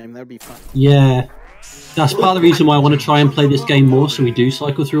time. That'd be fun. Yeah. That's part of the reason why I want to try and play this game more, so we do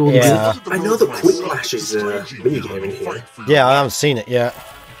cycle through all the bits. I know that Quiplash is a minigame in here. Yeah, I haven't seen it yet.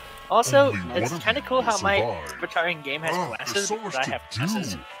 Also, it's kind of cool how my retiring game has glasses, but I have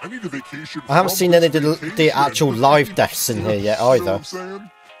glasses. I need a vacation. I haven't seen any of the actual live deaths in here yet either.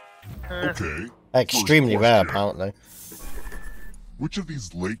 Okay. Extremely rare, apparently. Which of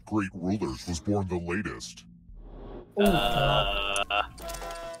these late great rulers was born the latest?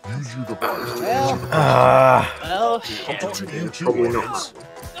 Use your device to Well, shit. Probably not.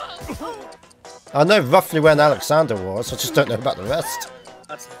 I know roughly when Alexander was, I just don't know about the rest.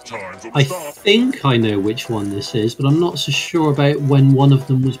 I think I know which one this is, but I'm not so sure about when one of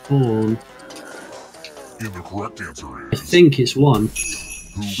them was born. And the correct answer I is think it's 1.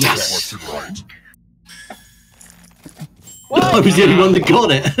 who Yes. got right. I was the only one that got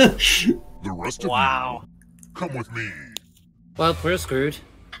it. The rest of Wow. you, come with me. Well, we're screwed.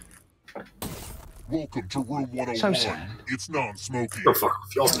 Welcome to room 101. So sad. It's non-smoking. Oh, fuck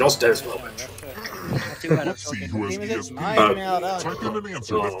off. You're stairs as well, bitch. Let's see who has ESP. Type in an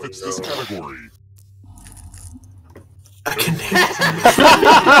answer that fits this category.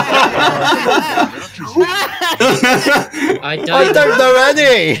 I don't know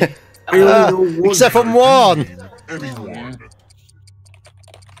any! Except for one! Anyone.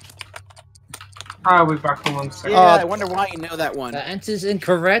 I'll be back on 1 second. Yeah, I wonder why you know that one. The answer's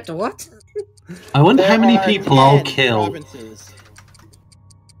incorrect. What? I wonder how many There are people I'll 10 kill. provinces.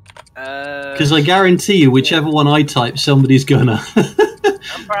 Because I guarantee you, whichever one I type, somebody's gonna.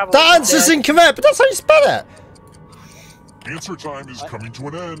 The answer's incorrect, but that's how you spell it! Answer time is coming to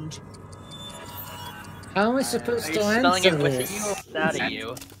an end. How am I supposed Are you to spelling answer it with this? a U or without a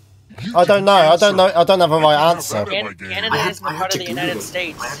U? I don't know, I don't have a right answer. Canada isn't a part of the United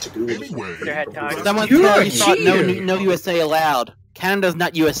States. Anyway. Someone You said are you thought cheating. no USA allowed. Canada's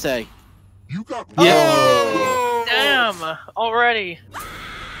not USA. You got Damn! Already.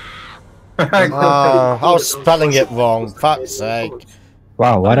 I was spelling it wrong, fuck's sake.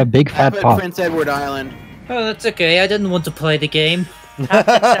 Wow, what a big fat Put pot. Prince Edward Island. Oh, that's okay. I didn't want to play the game. Top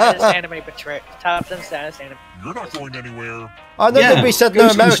 10 status anime betray. Top 10 status anime. You're not going anywhere. I know that we said no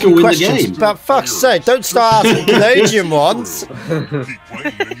Ghost can still American win the questions, game. but fuck's sake, don't start asking Canadian ones! Keep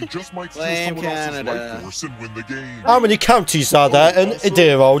playing and you just might steal Blame someone else's Canada. life force and win the game. How many counties are there in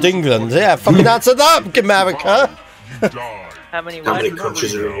dear old England? Yeah, fucking answer that, America! You die. How many How many what?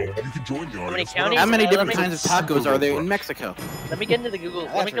 countries are in You can join the How many audience. counties? How many Let different me- kinds of tacos are there in Mexico? Let me get into the Google.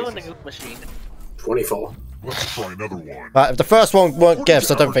 Let me That's go in the racist. Google machine. 24. Let's try another one. Right, if the first one weren't gifts,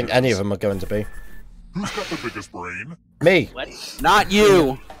 I don't think any of them are going to be. Who's got the biggest brain? Me! What? Not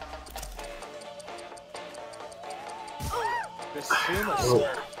you.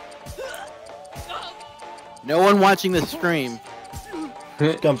 No one watching the stream.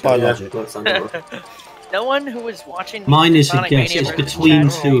 Gun biology. No one who was watching. Mine is a Sonic guess. Mania It's versus between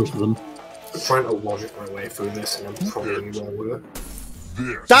Shadow. 2 of them. I'm trying to logic my way through this and I'm probably wrong with it.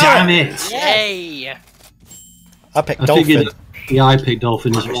 This. Damn it! Yay! I picked I dolphin. figured. Yeah, I picked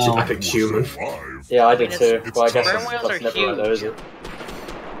dolphin as well. I picked human. Yeah, I did too. It's Well, I guess sperm whales that's are never right though, is huge. it?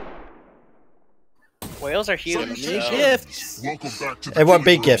 Whales are huge. Big So. gifts. Welcome back to the It won't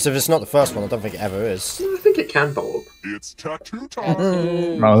be game gifts. room. If it's not the first one, I don't think it ever is. I think it can bowl up. It's tattoo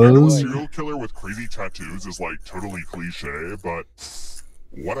time. Oh. Serial killer with crazy tattoos is like totally cliche, but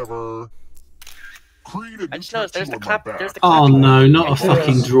whatever. Create a I new just noticed there's tattoo the on my clap. back. There's the Oh clap. no, not a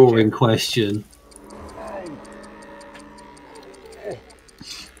fucking drawing question.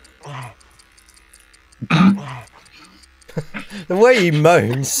 The way he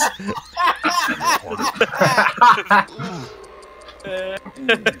moans.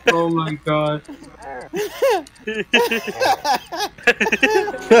 Oh my god.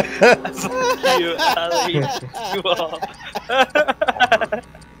 You, Ali, you all.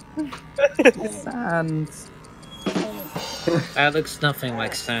 Sand. That looks nothing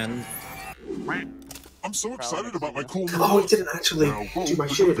like sand. I'm so excited about my cool new Oh, look. it didn't actually Now vote do my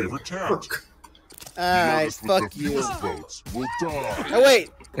for your shit. favorite tat. Fuck. Alright, Whoever's with fuck the you. fewest votes will die. Oh wait!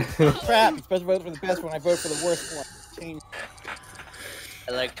 Crap, you're supposed to vote for the best one. I vote for the worst one. Change.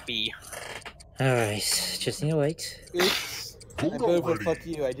 I like to be. Alright, just need to wait. Oops. I Vote voted for already. fuck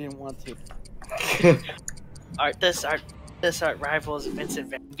you. I didn't want to. This art rivals Vincent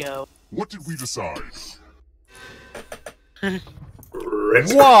Van Gogh. What did we decide?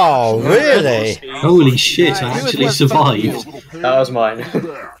 Wow, really? Holy shit, I actually survived. That was mine.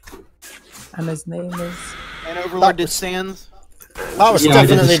 And his name is... And Overlord did Sands. That was Yeah, I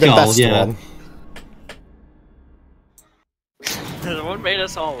did the definitely the skull, best yeah. one. What made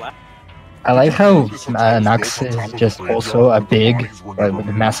us all laugh? I like how Nux is just also a big, like with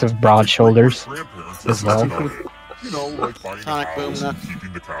massive broad shoulders as well. You know, like buying Sonic a Boom house Nux. and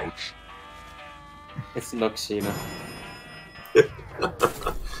keeping the couch. It's Nuxina.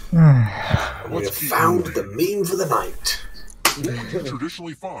 We have found the meme for the night. What do you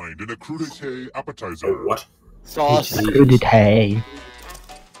traditionally find in a crudité appetizer? What? Sauce. Crudité.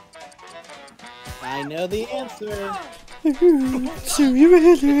 I know the answer. Five.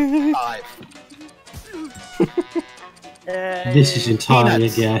 This is entirely a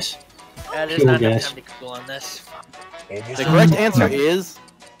guess. There's Pure not enough guess. time to Google on this. The correct answer is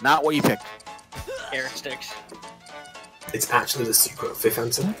not what you picked. Carrot sticks. It's actually the secret fifth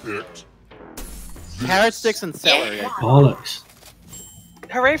answer. Carrot sticks and celery. Bollocks.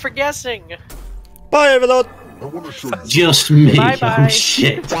 Hooray for guessing! Bye, Overlord. Just me. Bye-bye. Oh,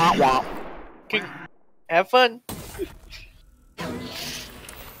 shit. Have fun.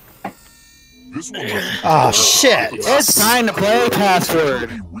 Ah, shit. It's time to play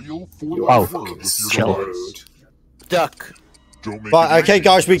password. Oh, chill. Duck. Right, okay,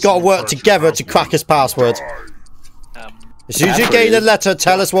 guys, we've got to work together to crack his password. As soon as you gain a letter,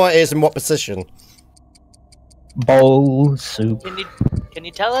 tell us what it is and what position. Bowl soup. Can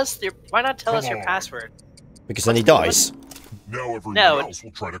you tell us your? Why not tell us your password? Because then he dies. Now everyone No. else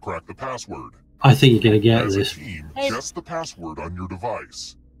will try to crack the password. I think you're going to get As a this. team, guess the password on your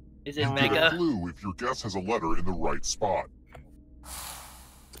device. Is it You get a Mega? clue if your guess has a letter in the right spot.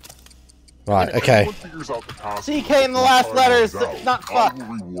 Right, okay. If anyone figures out the password CK in the last letter is not I fuck. will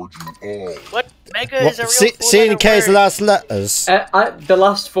reward you all. What? Mega is a real C and K is the last letters. The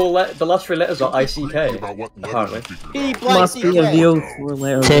last the last three letters are ICK. Apparently. Must be a real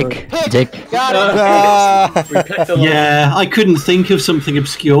 4-letter Tick, word. dick. Got it. We picked a Yeah, I couldn't think of something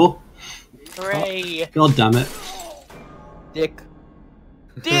obscure. Hooray! God damn it. Dick.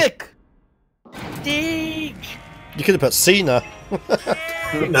 Dick. Dick. You could have put Cena.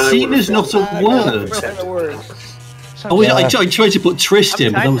 Cena's not a word. I tried to put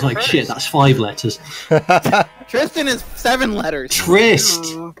Tristan, but I was like, shit, that's 5 letters. Tristan is 7 letters. Trist.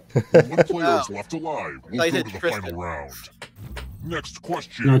 One player is left alive. We'll I go said to the Tristan. final round. Next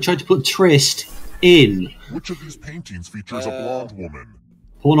question. No, I tried to put Trist in. Which of these paintings features a blonde woman?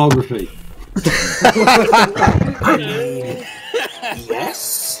 Pornography.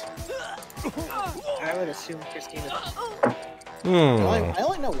 Yes. I would assume Christina. I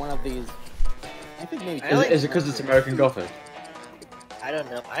only know one of these. I think maybe. Is it because it's American Gothic? I don't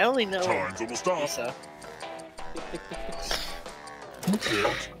know. I only know. Time's almost up. Lisa.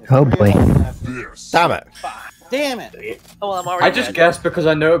 Oh boy. This. Damn it. Damn it! Oh well, I'm already. I just dead. guessed because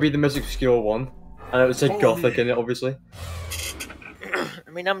I know it'd be the most obscure one, and it would say Gothic in it, obviously. I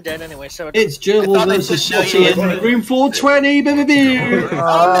mean, I'm dead anyway, so It's Gerbil versus Swatty in room 420, baby.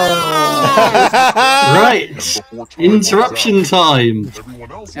 Right. Interruption time.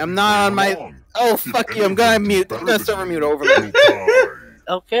 I'm not on my. Oh fuck you! I'm gonna mute. I'm gonna server mute Overlord.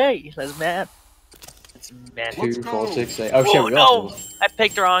 Okay, that's mad. It's mad. 2, 4, 6, 8. Oh shit, we no! got I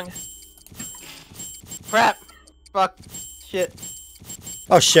picked wrong. Crap! Fuck! Shit!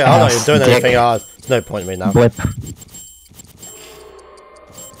 Oh shit, I'm not even doing Dick. anything. There's no point in me now. Blip.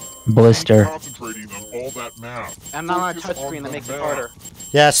 Blister. Concentrating on all that math. I'm not on a touchscreen. That makes it harder.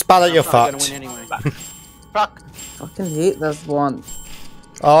 Yeah, spell it, you're I'm probably fucked. gonna win anyway. Fuck! Fucking hate this one.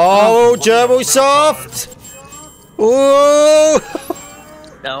 Oh, Gerbil soft! Ooh!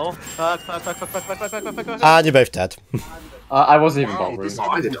 No. Fuck! And you're both dead. I wasn't even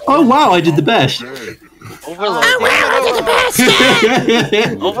bothering. Oh wow, I did the best. Overlord.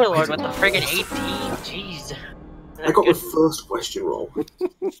 Overlord with the friggin' 18. Jeez. I got the first question wrong.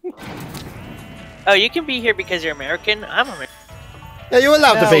 Oh, you can be here because you're American? I'm American. Yeah, you're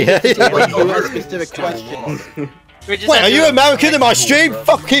allowed to be here. Specific question. Wait, are you American in my stream?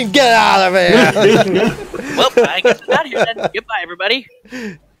 Fucking get out of here! Well, I guess I'm out here then. Goodbye, everybody.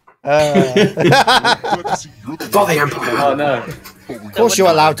 For the Empire. Oh no. Of course you're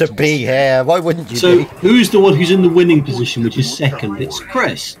allowed to be here. Why wouldn't you So, be? who's the one who's in the winning position, which is second? It's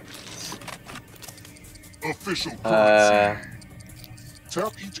Chris. Official Uh,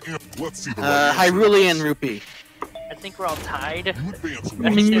 Tap each amp. Let's see the Hyrulean Rupee. I think we're all tied. You advance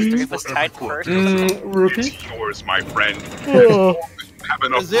I think there's 3 of us tied first. Rupee? Yours, my friend. Have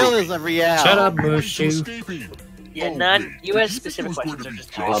enough Brazil is a real. Shut up, Mushu. Yeah, non-US specific questions are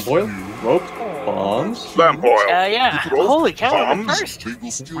just Lamp oil? Rope? Bombs? Lamp oil. yeah. Holy cow, I'm Bombs? first. They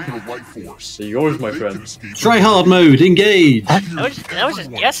will steal your life force. They're yours, my friend. Try hard mode, engage. I was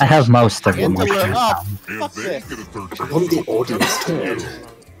just guessing. I have most of them. Oh, And fuck they this. get a third chance. On the audience turn.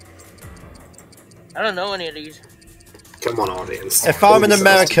 I don't know any of these. Come on, audience. If I'm an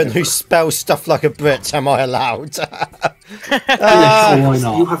American who spells stuff like a Brit, am I allowed? Yeah, sure, why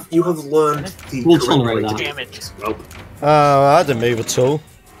not? You have learned the We'll correct tolerate way that. to Damn do it. this. Well, I didn't move at all.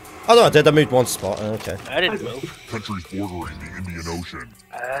 Oh no, I did. I moved one spot. Okay. I didn't move. Countries bordering the Indian Ocean.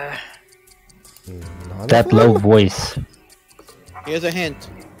 That low voice. Here's a hint.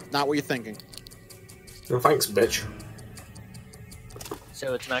 Not what you're thinking. well, thanks, bitch.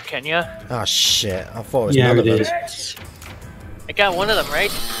 So it's not Kenya? Oh shit! I thought it was Yeah, none it of is. them. I got one of them,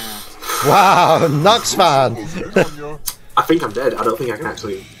 right? Wow, Nux fan. I think I'm dead. I don't think I can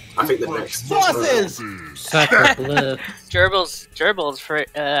actually. I think the next. Sauces! Gerbil's for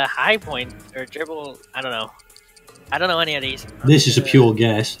high point or gerbil. I don't know. I don't know any of these. This is a pure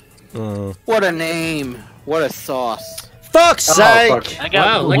guess. What a name. What a sauce. Fuck's sake! I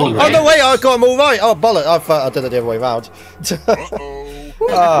got Oh no, wait, I got them all right. Oh bollock! I thought I did it the other way round.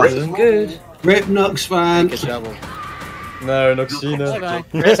 Good. Rip Nuxfan. No, Noxina.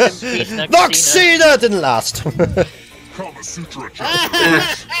 Noxina didn't last. Kama Sutra.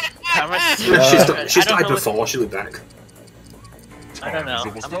 She's died before. She'll be back. I don't know.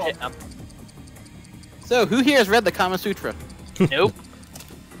 So, who here has read the Kama Sutra? Nope.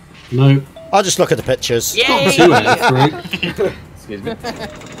 No. I'll just look at the pictures. Yay! Excuse me.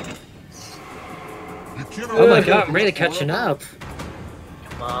 Oh my god, I'm really catching up.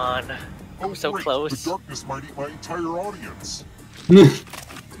 Come on. I'm so close. The darkness might eat my entire audience.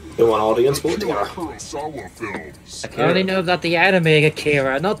 The one audience put together. Kurosawa films. I only know that the anime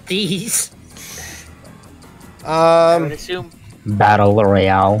Akira, not these. I would assume. Battle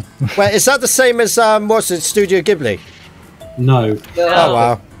Royale. Wait, is that the same as what's it, Studio Ghibli? No. Oh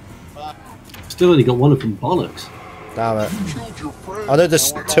wow. Still only got one of them, bollocks. Damn it. I know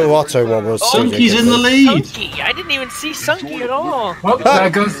this 2 Otto one was. Sunky's in the lead. Sunky. I didn't even see Sunky at all. Oh, there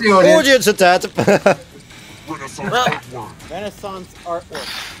goes the audience. Audience are dead. Renaissance artwork.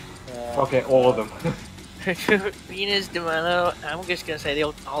 Okay, all of them. Venus, Demano. I'm just gonna say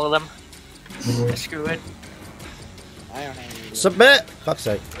all of them. Screw it. I don't have any. Submit. Fuck's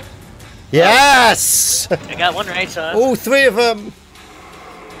sake. Yes. I got one right, son. All 3 of them.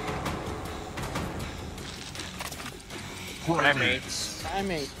 Primates.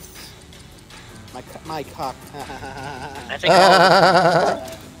 Primates. My cock. I think all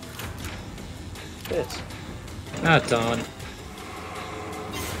of them. Not done.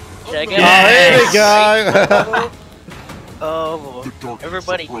 Check it Oh, here we go. Oh,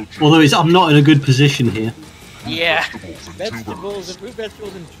 everybody. Although I'm not in a good position here. Yeah. Vegetables and root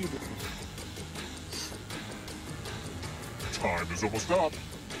vegetables and tubers. Time is almost up.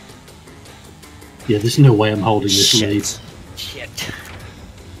 Yeah, there's no way I'm holding this lead. Shit.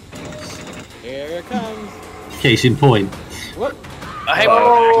 Here it comes. Case in point. What?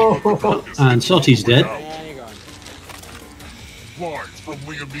 And Sotti's dead. And you're gone. Live from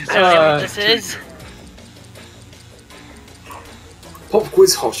Liam Neeson. I don't know what this is. Pop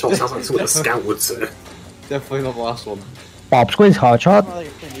quiz hot shot sounds like something a scout would say. Definitely not the last one. Pop's quiz hot shot.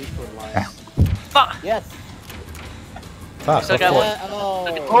 Fuck. Yes. Fuck. Still got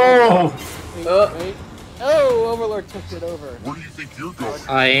one. Wait. Oh, Overlord took it over. Where do you think you're going?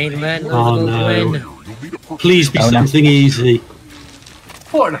 I ain't letting Oh Overlord no. win. Please be something easy.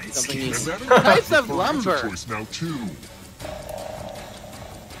 Fortnite Something skins. easy. Types of lumber. Choice now too.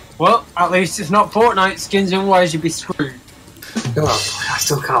 Well, at least it's not Fortnite skins, otherwise you'd be screwed. Oh, I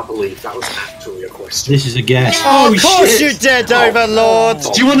still can't believe that was actually a question. This is a guess. Oh, of course you did, Overlord.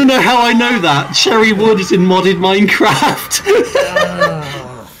 Do you want to know how I know that? Sherry Wood is in modded Minecraft.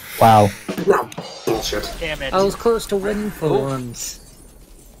 Wow. No, bullshit. Damn it. I was close to winning for once.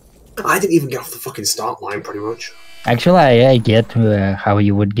 I didn't even get off the fucking start line, pretty much. Actually, I get how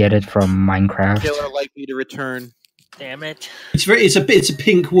you would get it from Minecraft. Killer likely to return. Damn it. It's a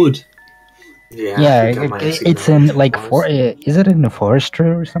pink wood. Yeah, it's in like is it in the forestry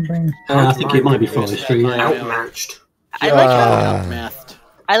or something? I think it might be forestry. Yeah. Outmatched.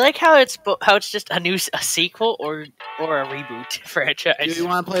 I like how it's just a sequel or a reboot franchise. Do you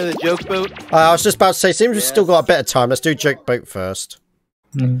want to play the joke boat? I was just about to say, seems we've still got a bit of time. Let's do Joke Boat first.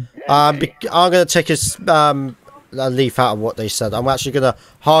 I'm going to take a leaf out of what they said. I'm actually going to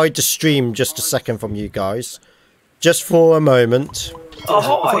hide the stream just a second from you guys. Just for a moment.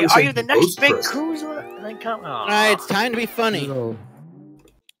 Oh, are you the next big cruiser? Alright, it's time to be funny.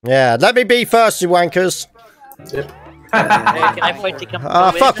 Yeah, let me be first, you wankers. Yep. Can I fight to come?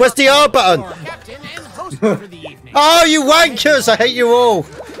 Ah, fuck, where's the R button? Oh, you wankers! I hate you all.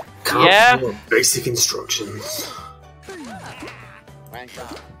 Yeah. Basic instructions.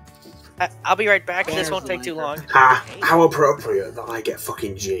 I'll be right back. This won't take too long. Ha! How appropriate that I get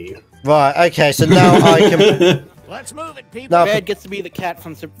fucking G. Right, okay, so now I can... Let's move it, people. Now, Red gets to be the cat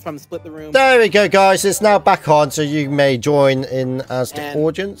from Split the Room. there we go, guys. It's now back on, so you may join in as the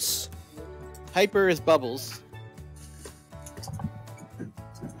audience. Hyper is Bubbles.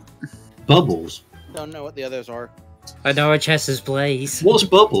 Bubbles? Don't know what the others are. I know our chest is Blaze. What's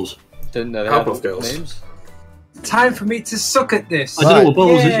Bubbles? Didn't know they Help had of girls. names. Time for me to suck at this. I don't know what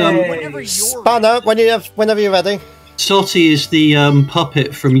Bubbles is. Spanner, whenever you're ready. Sotty is the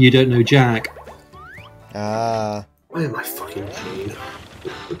puppet from You Don't Know Jack. Ah. Where am I fucking G?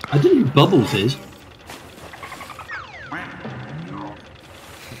 I don't know who Bubbles is.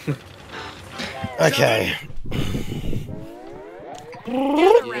 Okay.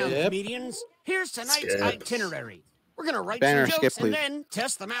 Yep. Comedians, here's tonight's itinerary. We're gonna write Banner some skip, jokes and please. then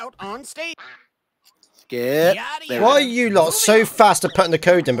test them out on stage. Skip. Why are you lot so fast at putting the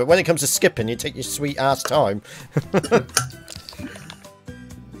code in, but when it comes to skipping, you take your sweet ass time?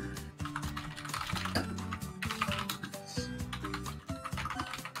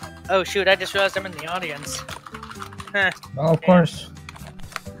 Oh shoot, I just realized I'm in the audience. Huh. Oh, of course.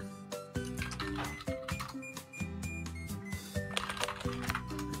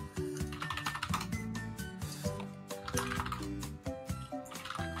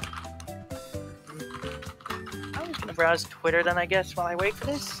 I'm just gonna browse Twitter then, I guess, while I wait for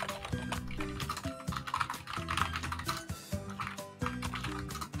this.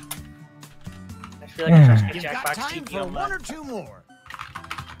 I feel like I'm supposed to get Jackbox TP on one or two more.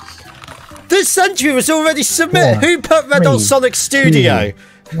 This entry was already submitted. Who put Red on Sonic Studio?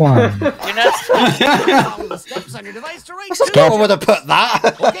 1. You're not Follow the steps on your device to race. No one would have put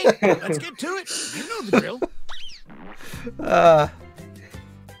that. Okay, let's get to it. You know the drill.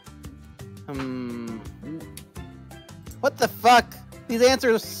 What the fuck? These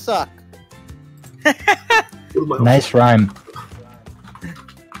answers suck. Nice rhyme.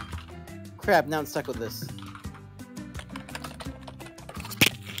 Crap, now I'm stuck with this.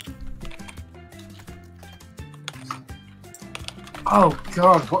 Oh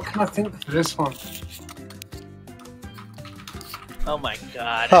god, what can I think for this one? Oh my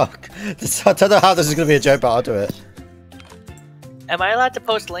god. Fuck. I don't know how this is going to be a joke, but I'll do it. Am I allowed to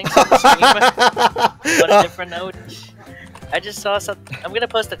post links on the stream? On a different note. I just saw something. I'm gonna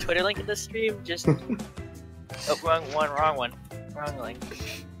post a Twitter link in the stream. Just oh, wrong one, wrong link.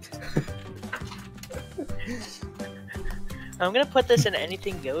 I'm gonna put this in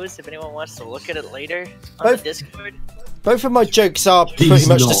Anything Goes if anyone wants to look at it later on the Discord. Both of my jokes are pretty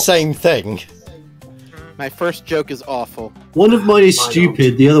much the same thing. My first joke is awful. One of mine is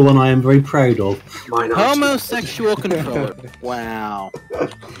stupid, the other one I am very proud of. Homosexual controller. Wow.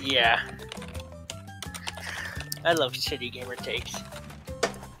 Yeah. I love shitty gamer takes.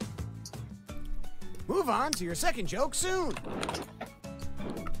 Move on to your second joke soon.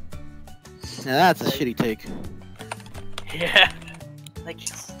 Now that's a shitty take. Yeah. Like,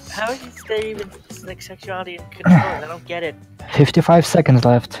 how is there even like sexuality and control? I don't get it. 55 seconds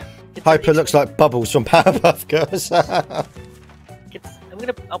left. Hyper looks like Bubbles from Powerpuff Girls. I'll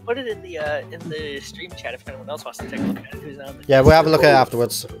put it in the stream chat if anyone else wants to take a look at it. Who's on the Yeah, we'll have a look at it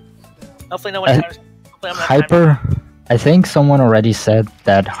afterwards. Hopefully no one has. Hyper. I think someone already said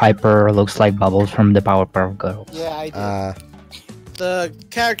that Hyper looks like Bubbles from the Powerpuff Girls. Yeah, I did. The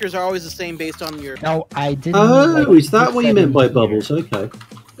characters are always the same based on your... No, I didn't. Oh, is that what you meant by Bubbles? Okay.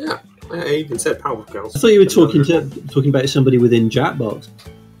 Yeah, I even said Powerpuff Girls. I thought you were talking about somebody within Jackbox.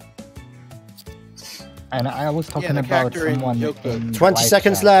 And I was talking about someone in 20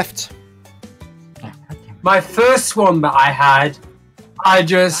 seconds left. My first one that I had, I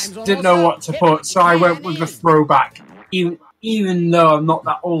just didn't know what to put, so I went with the throwback, even though I'm not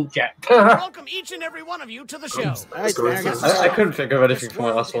that old yet. Welcome each and every one of you to the show. I couldn't think of anything for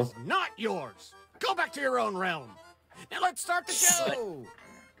my last one. Not yours. Go back to your own realm. Now let's start the show.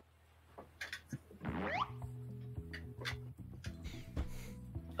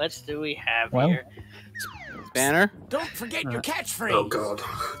 What do we have Well, here? Banner? Don't forget your catchphrase. Oh god.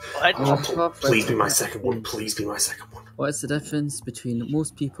 What? Oh, please be my second one. Please be my second one. What is the difference between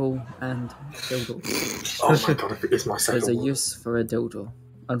most people and dildo? Oh my god, if it is my second There's a one. use for a dildo.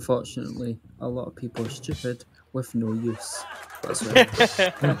 Unfortunately, a lot of people are stupid with no use. That's right.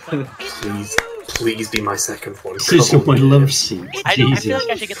 Please be my second one. This is my love seat. I feel like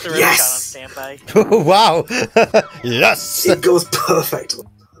I should get the rim shot on standby. Wow! Yes! It goes perfectly.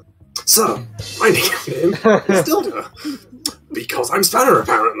 So, my nickname is Dildo. Because I'm Spanner,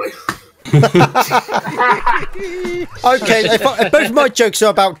 apparently. Okay, if both my jokes are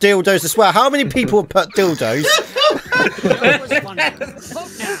about dildos as well, how many people have put dildos?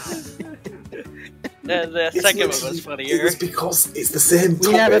 The second one was funnier. It's because it's the same topic.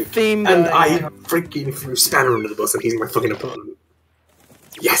 We have a theme, and I freaking threw Spanner under the bus and he's my fucking opponent.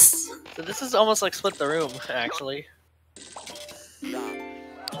 Yes! So this is almost like Split the Room, actually.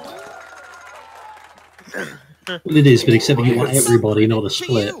 Well, it is, but except you want everybody, not a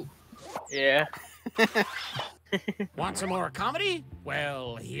split. Yeah. Want some more comedy?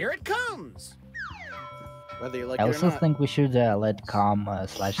 Well, here it comes. Whether you like I it or also not. think we should let com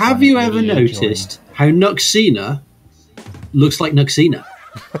slash. Have you ever noticed how Nuxina looks like Nuxina?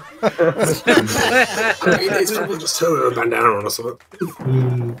 It's probably just her with a bandana on or something.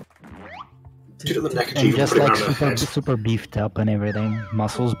 She doesn't neck And just like super beefed up and everything,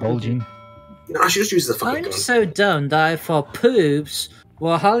 muscles bulging. No, she just uses a fucking I'm gun. so dumb that I thought poops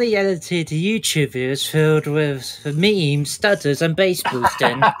Well, Holly edited YouTube videos filled with memes, stutters, and bass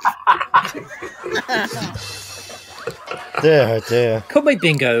boosting. Dear. Call me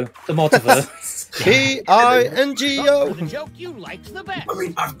Bingo, the Multiver. Bingo. The joke you liked the best. I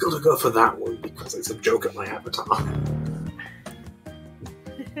mean, I've got to go for that one because it's a joke at my avatar.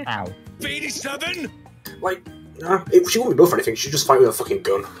 Ow. 87? Like, she wouldn't be buff or anything, she'd just fight with a fucking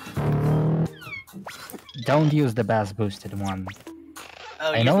gun. Don't use the bass boosted one.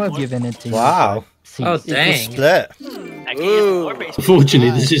 Oh, I know I've given it to you. Wow. See, Oh, dang. Split. I can use more base boost.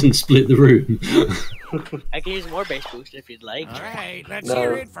 Unfortunately, this isn't split the room. I can use more base boost if you'd like. Alright, let's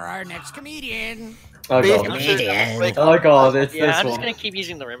hear it for our next comedian. Oh god. Oh god, it's Yeah, this I'm one. just gonna keep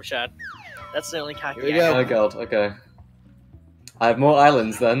using the rim shot. That's the only cocky. Here we go. Oh god, okay. I have more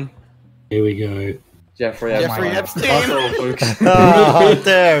islands then. Here we go. Jeffrey Epstein. Oh,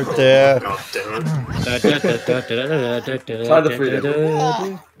 dear. Try the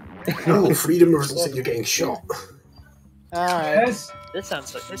freedom. No, freedom results in you getting shot. Alright. Yes, This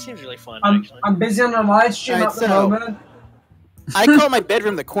seems really fun. I'm Actually, busy on a live stream Alright, at the so- moment. I call my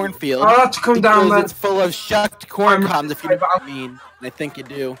bedroom the cornfield. I'll have to come down because then. it's full of shucked corn cobs, if you know what I mean. And I think you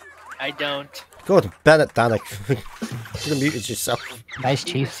do. I don't. God, Bennett Danik. You could have muted yourself. Nice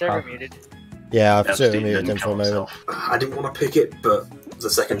Keep chief. server muted. Yeah, I've Epstein certainly muted didn't him for a kill moment. I didn't want to pick it, but the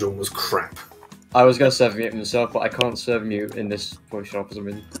second one was crap. I was gonna serve mute myself, but I can't serve mute in this voice shop for some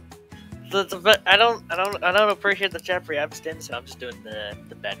reason. But I don't appreciate the Jeffrey Epstein, so I'm just doing the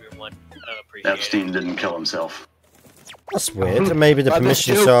bedroom one. I don't appreciate Epstein didn't kill himself. That's weird. Maybe the But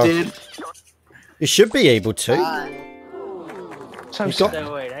permissions joke are. did. You should be able to. So You got-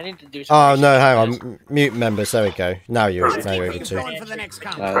 So wait, I need to do some. Oh no, research hang on this. on. Mute members. There we go. Now you're able Going to. for the next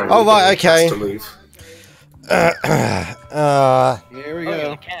Oh right, okay. To leave. Here we Oh,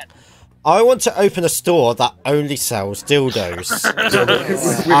 go. you can. I want to open a store that only sells dildos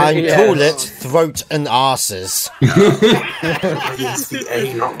and call it Throat and Arses. It's the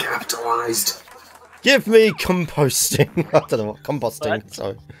A not capitalized. Give me composting. I don't know what composting. What?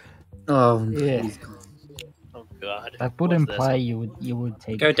 Sorry. Oh, Yeah. Oh god. That would What's imply this? you would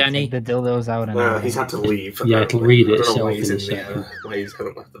take, Go, Danny. take the dildos out and He's had to leave. Yeah, it'll read it I don't know why itself he's in a in second. the why he's kind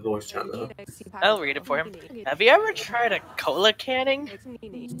of left the voice chat though. I'll read it for him. Have you ever tried a cola canning?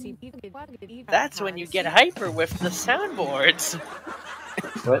 That's when you get hyper with the soundboards.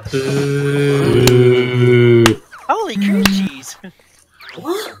 What? Holy cream cheese!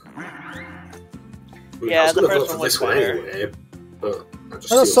 What? Yeah, I was the gonna first vote for one was this one better. anyway, but I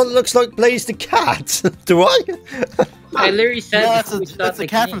just Oh, that feel- sort of looks like Blaze the Cat. Do I? I literally said Yeah, before we that's start a the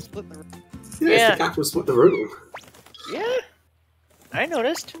cat game. from Split the Room. Yeah, Yeah. it's the cat who split the room. Yeah, I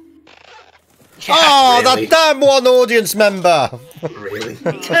noticed. Oh, really? that damn one audience member. Really?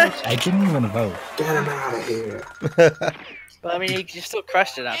 I didn't even vote. Get him out of here. But I mean, you still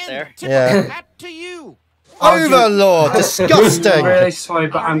crushed it out there. Yeah. Hat to you. Overlord, disgusting. I'm really sorry,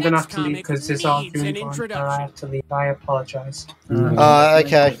 but I'm gonna have to Our leave next because this comic needs argument an on, and I introduction. have to leave. I apologise.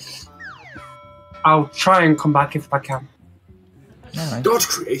 Okay. I'll try and come back if I can. Alright. God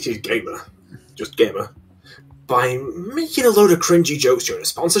created gamer, just gamer, by making a load of cringy jokes during a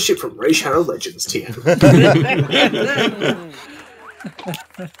sponsorship from Ray Shadow Legends TM.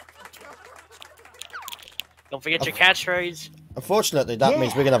 Don't forget your catchphrase. Unfortunately, that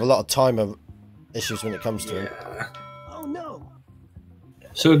means we're gonna have a lot of timer issues when it comes to it. Oh no.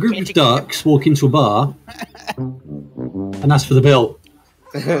 So a group of ducks walk into a bar and ask for the bill.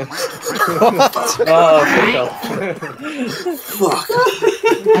 Fuck.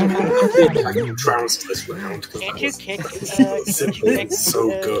 I'm trounced this round because Can't that you was kick? simple and so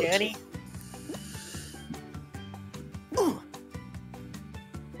good. Danny?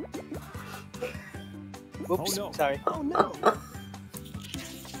 Oops, sorry. Oh no.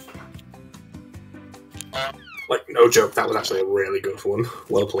 Like, no joke, that was actually a really good one.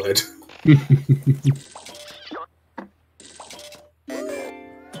 Well played.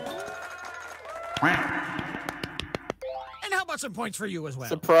 And how about some points for you as well?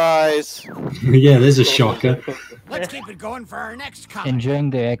 Surprise. Yeah, there's a shocker. Let's keep it going for our next comic. Enjoying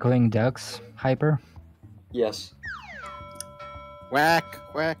the echoing ducks, Hyper? Yes. Whack,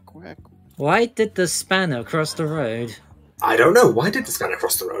 whack, whack. Why did the spanner cross the road? I don't know, why did this guy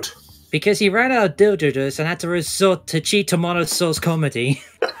cross the road? Because he ran out of dildos and had to resort to cheat Monosaur's comedy.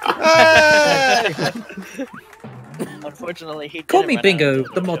 Unfortunately, he Call didn't me run Bingo, out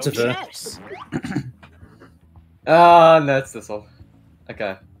of the dildos. Multiver. Yes. No, it's this one.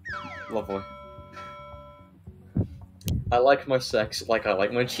 Okay. Lovely. I like my sex like I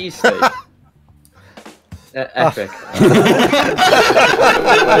like my cheesesteak. Epic.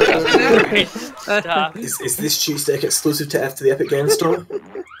 Stop. Is this cheesesteak exclusive to after the Epic Games Store?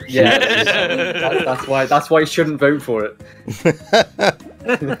 Yeah, that's why you shouldn't vote for it.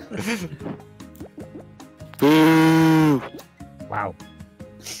 Wow.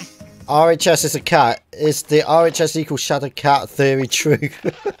 RHS is a cat. Is the RHS equals shadow cat theory true?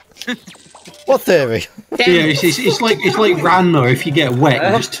 What theory? Yeah, it's like Ranma. If you get wet,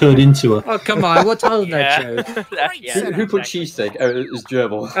 you just turn into her. Oh come on! What told that joke? Who put cheesesteak? Oh, it was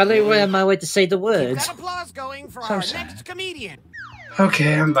gerbil. I think we're on my way to say the words. Applause going for our next comedian.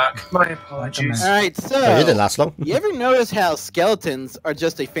 Okay, I'm back. My apologies. Alright, so Oh, you didn't last long. you ever notice how skeletons are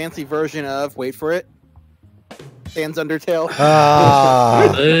just a fancy version of, wait for it, Sans Undertale?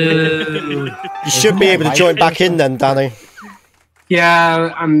 Ah. You should be able to join back in then, Danny.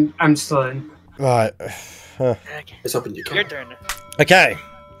 Yeah, I'm still in. Right. It's up in your Your turn. Okay.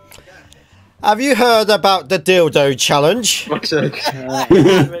 Have you heard about the dildo challenge?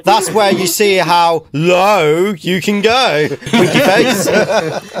 That's where you see how low you can go with your face.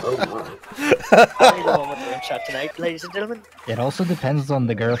 Shot tonight, ladies and gentlemen. It also depends on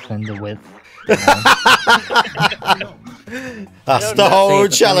the girth and the width. That's the whole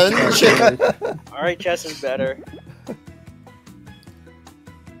challenge. RHS is better.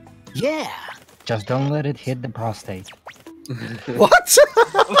 Yeah. Just don't let it hit the prostate. What?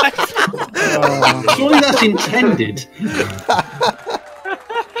 Surely that's intended.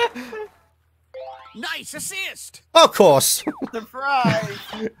 Nice assist. Of course. Surprise.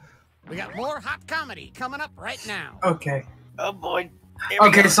 We got more hot comedy coming up right now. Okay. Oh boy. Here we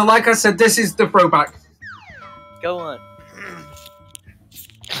Okay, go. so like I said, this is the throwback. Go on.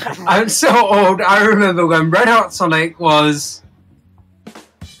 I'm so old. I remember when Red Hot Sonic was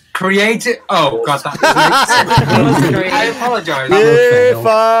created. Oh god, that doesn't make sense. I apologize. You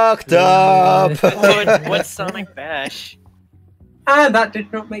fucked up. What's Sonic Bash? That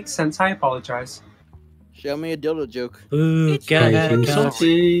did not make sense. I apologize. Show me a dildo joke. Ooh, Hating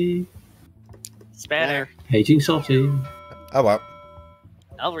salty. Spanner. Hating salty. Oh well.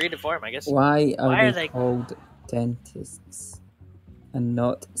 I'll read it for him, I guess. Why are Why they called dentists and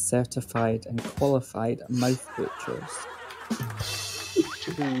not certified and qualified mouth butchers?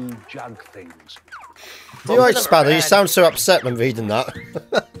 To jug things. You're right, Spanner. You sound so upset when reading that.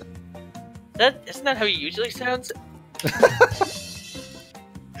 Isn't that how he usually sounds?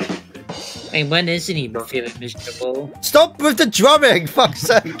 I mean, when isn't he feeling miserable? Stop with the drumming, fuck's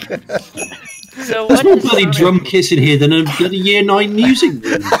sake. So There's what more is bloody Sonic... drum kits in here than a bloody Year 9 music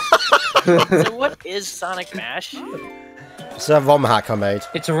room. So what is Sonic Bash? It's a ROM hack I made.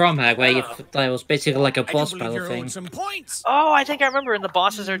 It's a ROM hack where it was basically like a boss battle thing. Oh, I think I remember, and the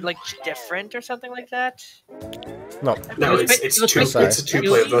bosses are like different or something like that. No, it's a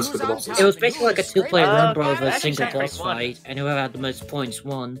two-player versus with the bosses. It was basically like a two-player run brawl with a that's single exactly boss fun. fight, and whoever had the most points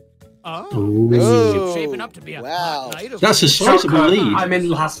won. Oh, Shaping up to be a wow. That's a sizable lead. I'm in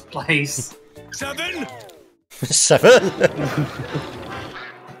last place. 7. 7?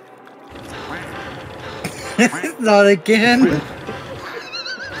 Not again.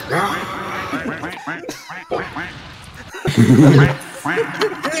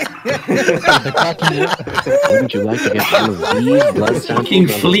 Wouldn't you like to get one of these blood Fucking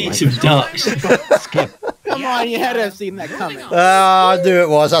samples? fleet of ducks. Skip. Come on, you had to have seen that coming. I knew it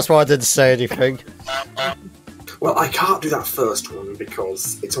was. That's why I didn't say anything. Well, I can't do that first one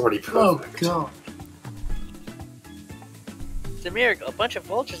because it's already perfect. Oh god. It's a miracle. A bunch of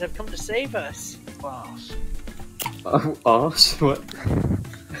vultures have come to save us. Oh, arse? What?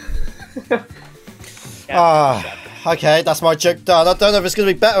 Okay, that's my joke done. I don't know if it's going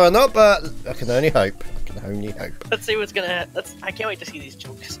to be better or not, but I can only hope. I can only hope. Let's see what's gonna. I can't wait to see these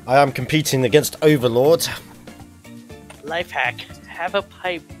jokes. I am competing against Overlord. Life hack: have a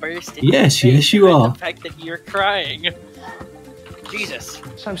pipe burst. In Yes, your face yes, you and hide are. The fact that you're crying. Jesus.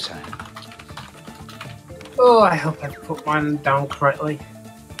 So sad. Oh, I hope I put mine down correctly.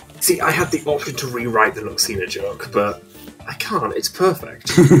 See, I had the option to rewrite the Noxina joke, but I can't. It's perfect.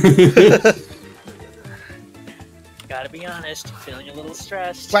 Gotta be honest, feeling a little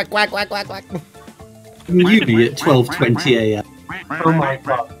stressed. Quack, quack, quack, quack, quack. You'd be at 12:20 a.m. Oh my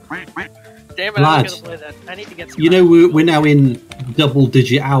god. Damn it, I Lads, was gonna play that. I need to get some. You know we're now in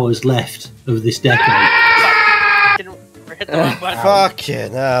double-digit hours left of this decade. Hit the wrong button.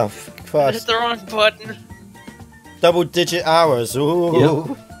 Fucking hell. Hit the wrong button. Double-digit hours.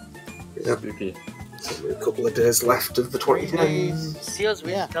 Ooh. Yep. So a couple of days left of the 20 days. Seals,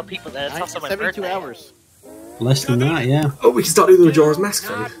 we tell people that it's also my 72 birthday. hours. Less than that, yeah. Oh, we can start doing the Majora's Mask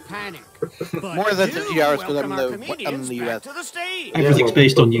thing. More than 50 hours because I'm in the US. Everything's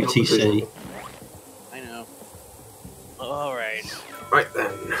based on UTC. I know. Alright. Right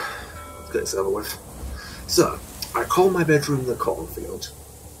then. Let's get this over with. So, I call my bedroom the cornfield.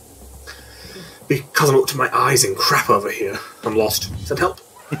 Because I'm up to my eyes in crap over here. I'm lost. Send help.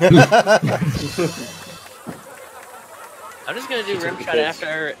 I'm just gonna do rimshot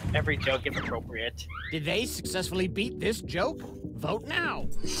after every joke if appropriate. Did they successfully beat this joke? Vote now.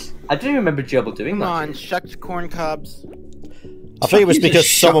 I do remember Jubble doing that. Come on, shucked corn cobs. I think it was because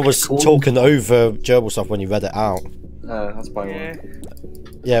someone was talking over Gerbil stuff when you read it out. That's probably why.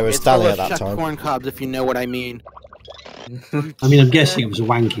 Yeah, it was It's Stanley full at of that shucked time. corn cobs, if you know what I mean. I mean, I'm guessing it was a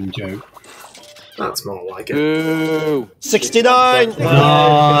wanking joke. That's more like it. Ooh. 69!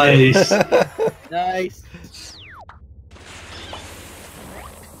 Nice! Nice.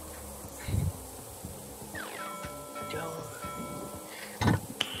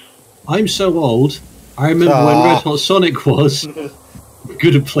 I'm so old. I remember when Red Hot Sonic was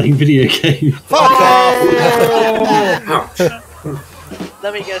good at playing video games. Fuck off!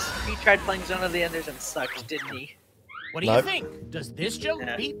 Let me guess, he tried playing Zone of the Enders and sucked, didn't he? What do you think? Does this joke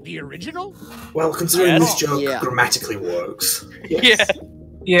beat the original? Well, considering this joke grammatically works. Yes.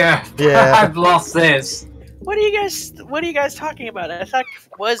 Yeah. I've lost this. What are you guys talking about? I thought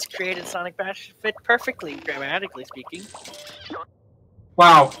was created Sonic Bash fit perfectly, grammatically speaking.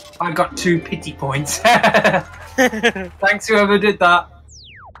 Wow, I got 2 pity points. Thanks whoever did that.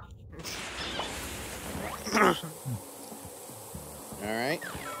 Alright.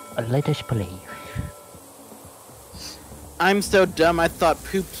 Let us play. I'm so dumb I thought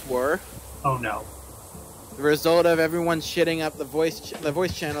poops were. Oh no. The result of everyone shitting up the voice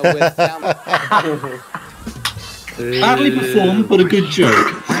channel with sound. Badly performed, but a good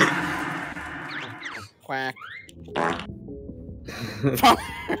joke. Quack.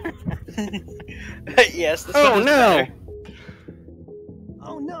 Yes. This Oh one is no! better.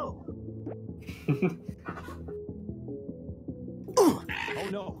 Oh no! Oh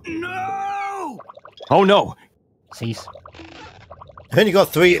no! No! Oh no! Cease. Only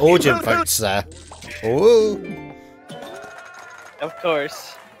got 3 audience votes there. Ooh. Of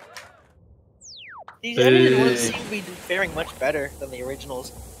course. These edited ones seem to be faring much better than the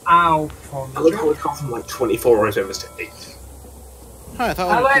originals. Ow. I look how we've gone from like 24 items to 8.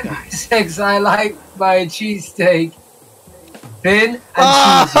 I like my sex. I like my cheesesteak. Thin and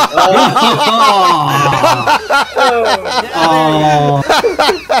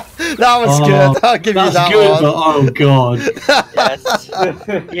That was good. I'll give you that good, one. but oh god.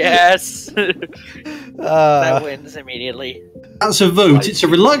 Yes. That wins immediately. That's a vote. It's a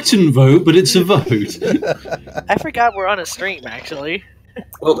reluctant vote, but it's a vote. I forgot we're on a stream, actually.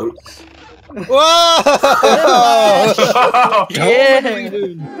 Well done. Whoa! Yeah.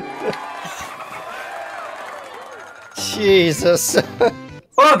 Jesus.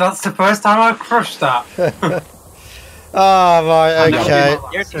 Oh, that's the first time I've crushed that. Ah, right, okay.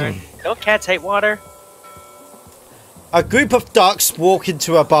 Your turn. Don't cats hate water? A group of ducks walk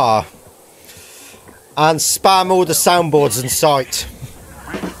into a bar and spam all the soundboards in sight.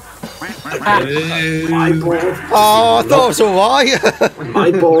 My board. Oh, I thought it was alright.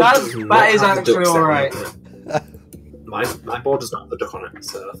 My board. That is actually alright. My board does not have the duck on it,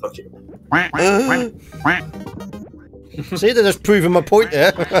 so fuck you. See, they're just proving my point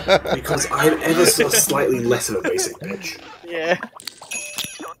here. Because I'm ever so slightly less of a basic bitch. Yeah.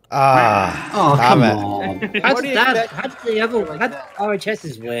 Oh, come on. How did the other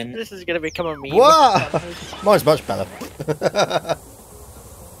RHS's win? This is gonna become a meme. What? Mine's much better.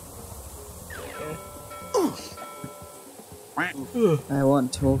 I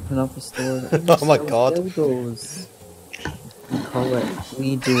want to open up a store. Oh my god. Dildos. And call it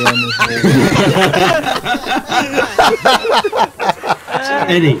We Do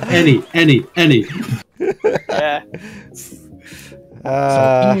Anything. Any. Yeah.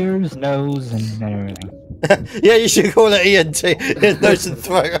 So ears, nose, and everything. Yeah, you should call it ENT. Nose and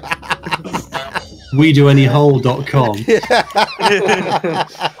throat. WeDoAnyHole.com.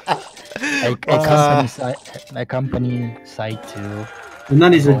 A company site to. And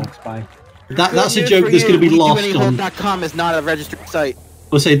that is that's a joke that's going to be lost on. WeDoAnyHole.com is not a registered site.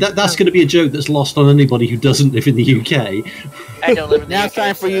 I'll say that's going to be a joke that's lost on anybody who doesn't live in the UK. I don't live in the Now UK, it's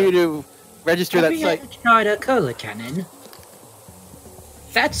time for you to register that Have you site. ever tried a colour cannon?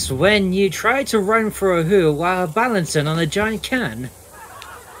 That's when you try to run for a hoo while balancing on a giant can.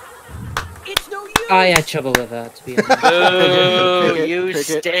 It's no use. I had trouble with that, to be honest. Boo, you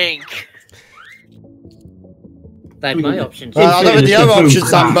stink. They had my options. I don't think the other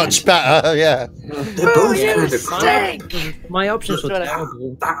options are much better, yeah. They're both kind of crap. My options were That's what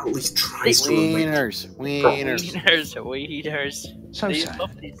terrible. That at least tries to relate. Wieners. So These sad.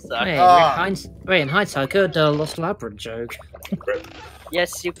 puppies suck. Hey, in hindsight, I could have lost Labyrinth joke.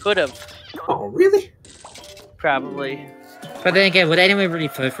 Yes, you could have. Oh, really? Probably. But then again, would anyone really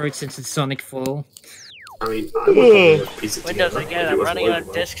vote for it since it's Sonic Fall? I mean, I would piece it Windows together. again, It I'm was running out of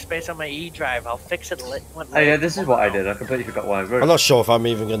worthwhile. disk space on my E drive. I'll fix it later. Oh yeah, this is what I did. I completely forgot why I wrote. I'm not sure if I'm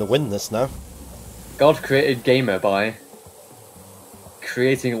even going to win this now. God created gamer by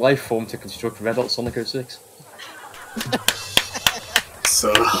creating life form to construct Red Hot Sonic 06.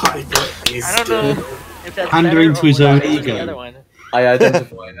 So Hyper is I don't know dead. if that's Pandering better to his or own worse than the ego. other one. I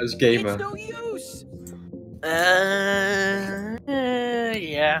identify as gamer.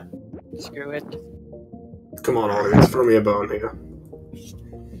 Yeah. Screw it. Come on, audience, throw me a bone here.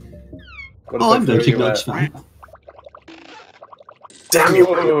 Oh, I'm voting Nugs fan. Damn you!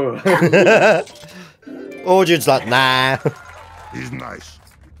 Audience like, nah. He's nice.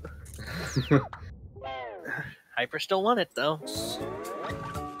 Hyper still won it though.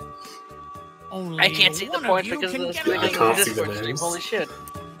 Only I can't see the one of points you because of can the get streaming it. I can't see the Discord stream. names. Holy shit.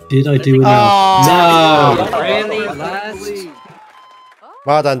 Did I do enough? Oh, No. Really? Last?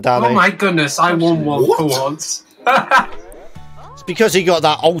 well done, Danny. Oh my goodness, I won one for once. It's because he got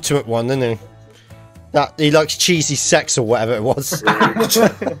that ultimate one, didn't he? That he likes cheesy sex or whatever it was.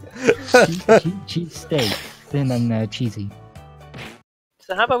 Cheese steak, thin and cheesy.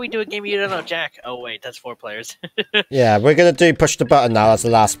 So how about we do a game you don't know, Jack? Oh wait, that's 4 players. Yeah, we're gonna do push the button now. That's the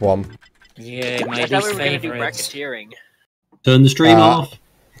last one. Yeah, my I thought we least were gonna do favourite. bracketeering. Turn the stream off.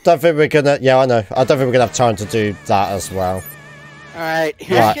 Don't think we're gonna. Yeah, I know. I don't think we're gonna have time to do that as well. Alright,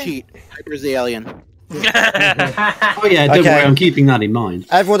 here's Right. the cheat. Hyper's the alien. Oh yeah, don't Okay. worry, I'm keeping that in mind.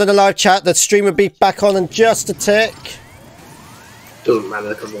 Everyone in the live chat, the stream will be back on in just a tick. Doesn't matter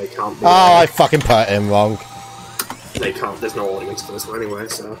because they can't be. Oh, I fucking put it in wrong. They can't. There's no audience for this one anyway,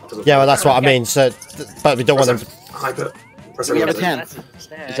 so. it doesn't Yeah, well, matter. that's what I mean. So, but we don't want them. Hyper. Press We have a everyone. 10.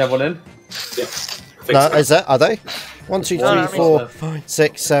 Is everyone in? Yeah. I think No, so. is it? Are they? 1, 2, 3, No, 4, 5,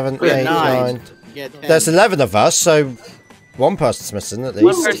 6, 7, We have 8, 9. 9. Yeah, 10. There's 11 of us, so one person's missing at One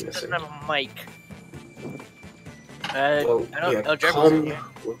least. person doesn't have a mic. Well, I don't. yeah, Oh, Jeremy's here.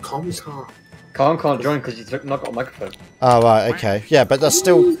 Com's hard. Can't join because you've not got a microphone. Oh, right, okay. Yeah, but that's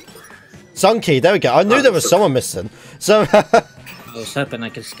still. Sunky, there we go. I knew there was someone missing. So. I was hoping I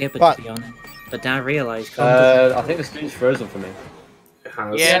could skip it, Right. to be honest. But then I realised... I think the screen's frozen for me. It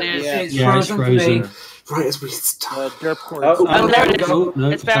has. Yeah, it is. It's Yeah, it's frozen for me. frozen. Right as we start. Derp cord. Oh, there it is. Oh, no,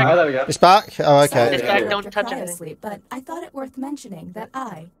 It's back. Oh, there we go. It's back? Oh, okay. It's back. Don't touch anything. tirelessly, but I thought it worth mentioning that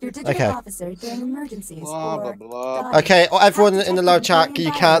I, your digital Okay. officer during emergencies Blah, or blah, blah. Okay, everyone in the live chat,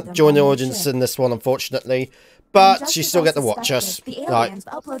 you can't join the audience in this one, unfortunately. But you still get to watch us, like,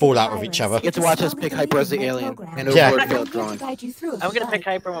 fall out with each other. You get to watch us pick Hyper as the alien and Yeah. overlord failed drawing. I'm gonna pick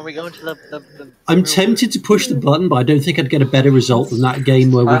Hyper when we go into the I'm tempted to push the button, but I don't think I'd get a better result than that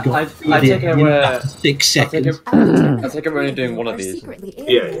game where we got I the take it end we're- after 6 seconds. I think we're only doing one of these.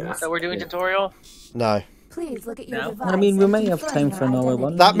 Yeah. So we're doing tutorial. No. Please look at your No? device. I mean, we may have time for another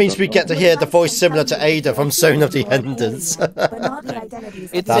one. That means we get to hear the voice similar to Ada from Zone of the Enders. But not the identities.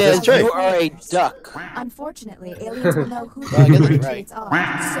 It That is says true. you are a duck. Unfortunately, aliens will know who Well, I guess the that's traits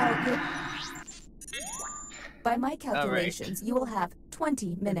are. So, by my calculations, you will have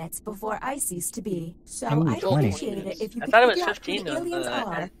 20 minutes before I cease to be. So Ooh, I'd 20. appreciate it if you I could thought it was figure out 15 who the of aliens the-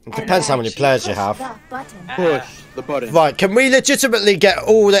 are. It and depends how many then players you push have. the button. Push the button. Right, can we legitimately get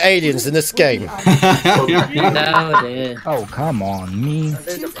all the aliens in this game? No, dear. Oh, come on, me.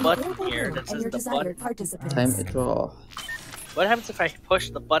 There's a button here that And says your the desired button. participants. Time to draw. What happens if I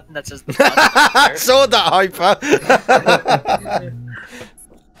push the button that says the button? I saw that, Hyper.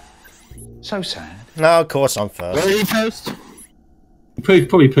 So sad. No, of course I'm first. Where did he post?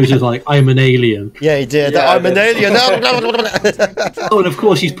 Probably pushes like, I'm an alien. Yeah, he did. Yeah, I'm I an did. alien. Oh, and of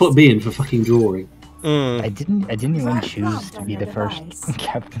course he's put me in for fucking drawing. Mm. I didn't even choose to be the first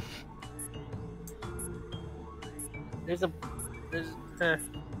captain. There's a.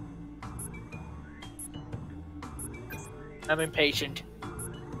 I'm impatient.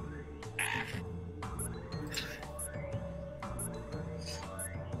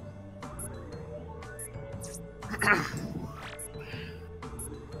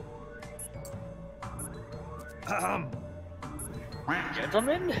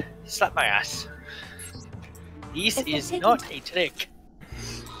 Gentlemen, slap my ass. This If the is ticket- not a trick.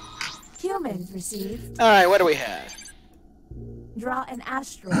 Humans receive. Alright, what do we have? Draw an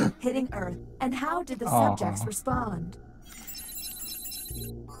asteroid hitting Earth. And how did the Aw. subjects respond?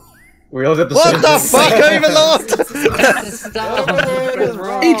 We all did the What same the thing. fuck, Overlord?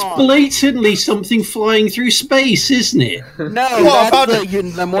 It's blatantly something flying through space, isn't it? No, What about that's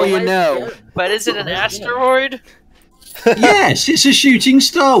the more you know. But is it an asteroid? Yes, it's a shooting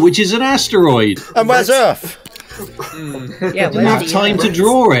star, which is an asteroid. And where's Earth? Yeah, didn't have time to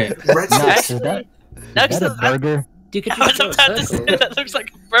draw it. Nuts, is that a burger? You could I was about to say that looks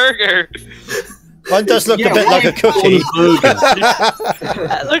like a burger. Mine does look a bit like a cookie.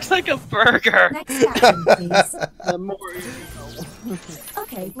 That looks like a burger. Next caption, please.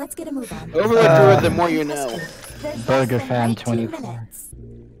 Okay, let's get a move on. Overlord Druid, the more you know. Burger fan 24.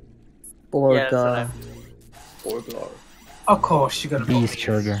 Borga. Of course, you're gonna. Beast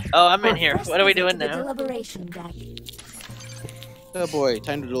Sugar. Oh, I'm in here. What are we doing now? Deliberation deck. Oh boy,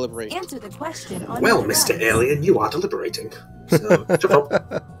 time to deliberate. Answer the question on Well, your Mr. device. Alien, you are deliberating. So, jump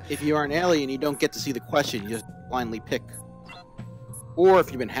up. If you are an alien, you don't get to see the question. You just blindly pick. Or if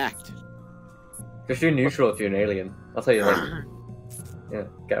you've been hacked. Just do neutral if you're an alien. I'll tell you like, yeah,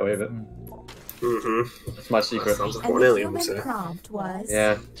 get away with it. Mm-hmm. That's my secret. Sounds like And what the an alien would human say. prompt was: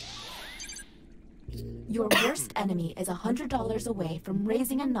 Yeah. your worst enemy is $100 away from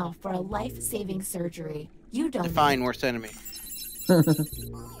raising enough for a life-saving surgery. You don't. Define worst enemy.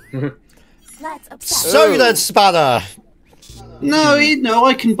 That's upset. So then, Spanner. No,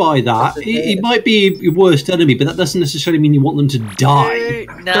 I can buy that. It might be your worst enemy, but that doesn't necessarily mean you want them to die.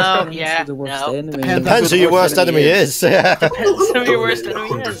 No, yeah, no. Depends who your worst enemy is. Yeah. Depends who your worst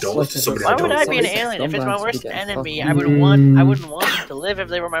enemy is. Why would I be an alien if it's my worst enemy? I wouldn't want them to live if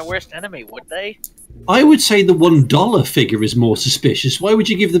they were my worst enemy, would they? I would say the $1 figure is more suspicious. Why would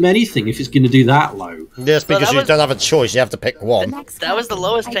you give them anything if it's going to do that low? Yes, because you don't have a choice. You have to pick one. That was the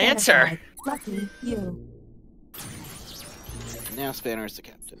lowest answer. Lucky you. Now Spanner is the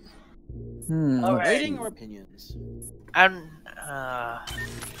captain. Alright. Rating or opinions?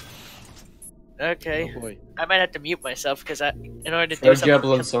 Okay. Oh boy. I might have to mute myself because in order to do There's something.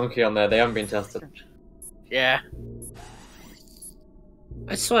 Jebel and Sunky on there. They haven't been tested. Yeah.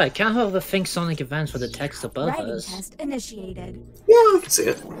 I swear, I can't have the Think Sonic events with the text above Writing us. test initiated. Yeah, I can see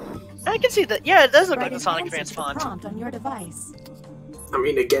it. I can see that. Yeah, it does look like Write the an Sonic answer Advance to the font. prompt on your device. I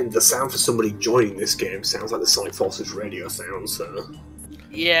mean, again, the sound for somebody joining this game sounds like the Sonic Forces radio sound, so...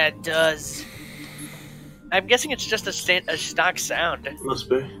 Yeah, it does. I'm guessing it's just a stock sound. Must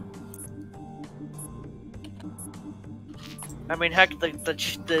be. I mean, heck,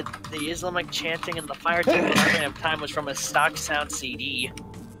 the Islamic chanting and the fire team time was from a stock sound CD.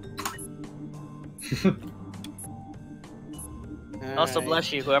 Also,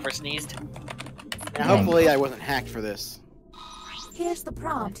 bless you, whoever sneezed. Now, hopefully I wasn't hacked for this. Here's the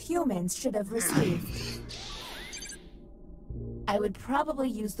prompt humans should have received. I would probably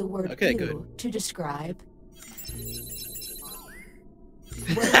use the word Okay, "you" good. to describe.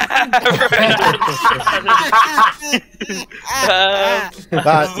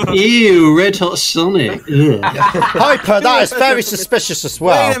 Ew, Red Hot Sonic. Hyper, that is very suspicious as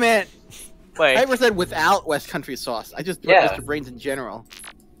well. Wait a minute. Wait. Hyper said without West Country sauce. I just put Yeah. Mr. Brains in general.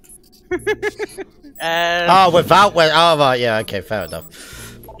 Without when? Oh, right, yeah, okay, fair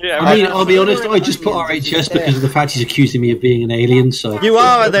enough. Yeah, I mean, I'll be honest, I just put RHS because of the fact he's accusing me of being an alien, so... You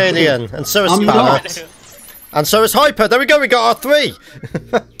are an alien, and so is I'm Spanner. not. And so is Hyper. There we go, we got our 3.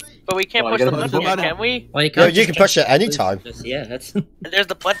 But we can't Oh, push you the gotta button push yet, can we? Well, No, you can push it anytime. Yeah, that's... There's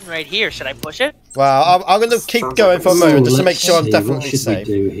the button right here. Should I push it? Well, I'm going to keep going for a moment just to make sure I'm definitely safe.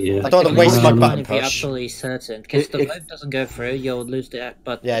 I don't want to waste my button If you're push. absolutely certain, because the vote doesn't go through, you'll lose the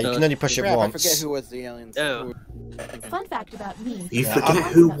but Yeah, you can only push it Crap, I once. forget who was the aliens. Oh. Fun fact about me. You Yeah, forget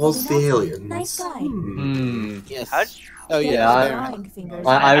who was the aliens. Nice guy. Yes. Oh yeah. Yeah, Drawing fingers.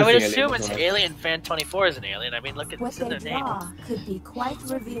 I would was assume thinking it's aliens. Alien Fan 24 is an alien. I mean, look at What this in they their name. draw could be quite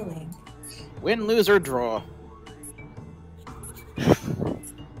revealing. Win, lose, or draw.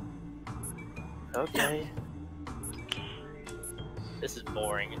 Okay. This is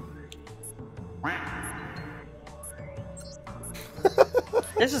boring.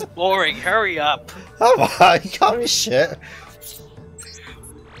 This is boring. Hurry up. Oh my, you can't be shit.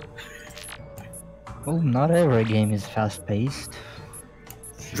 Oh, not every game is fast-paced.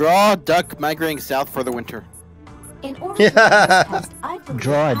 Draw duck migrating south for the winter. In order to Yeah. this test, I believe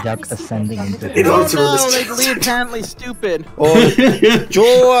Draw a I duck received ascending from into the the order to run this they test. believe apparently stupid. Or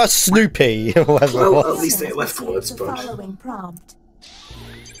draw a Snoopy, or whatever it Well, at was. least they left words, the but... following prompt.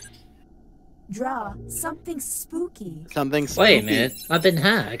 Draw something spooky. Something spooky. Wait a minute, I've been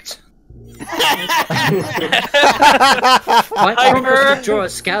hacked. My Hyper. prompt was to draw a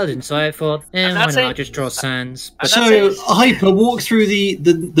skeleton, so I thought, I'm why not not? saying- I'll just draw sands. I'm not So, saying- Hyper, walk through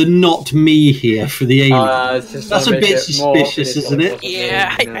the not me here for the alien. It's just That's to a make bit it more suspicious, obvious isn't what it? it's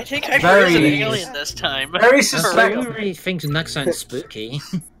Yeah, supposed to be, I think I Very- was an alien this time. Very I suspect. really think the next sounds spooky.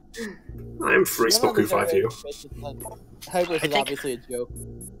 I'm free spoken 5 you. Hyper is I think- obviously a joke.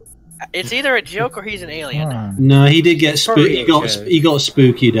 It's either a joke or he's an alien. No, he did get Probably he got a joke. he got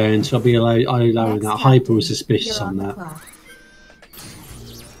spooky down, so I allow that. Hyper was suspicious on that.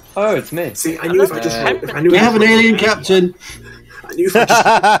 Oh, it's me. See, I knew if I just... We have an alien captain. I knew if I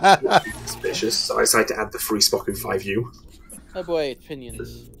just... would be suspicious, so I decided to add the free Spock 5U. Oh boy,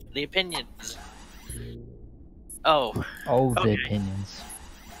 opinions. The opinions. Oh. All the Okay. opinions.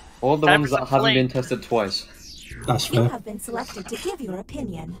 All the Time ones for that some haven't been flames. tested twice. That's You fair. have been selected to give your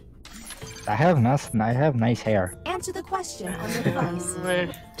opinion. I have nothing. I have nice hair. Answer the question on the device.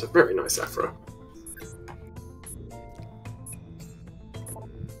 It's a very nice afro.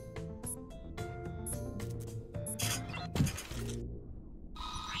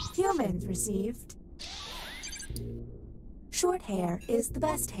 Humans received. Short hair is the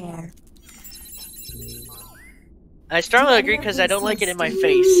best hair. I strongly agree because I don't like it in my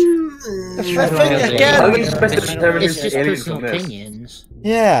face. How are you supposed to determine It's who's just alien personal from this? opinions.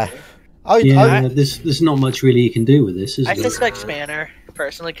 Yeah. Yeah, there's not much really you can do with this, is I there? suspect Spanner,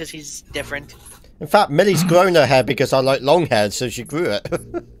 personally, because he's different. In fact, Millie's grown her hair because I like long hair, so she grew it.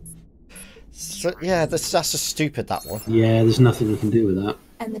 So, yeah, that's just stupid, that one. Yeah, there's nothing you can do with that.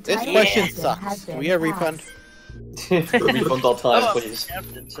 And the This title question has sucks. been We have a refund. Refund our time, Oh, please.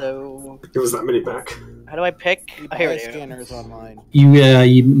 Captain, so Give us that minute back. how do I pick? Oh, here Buy it is. scanners online. You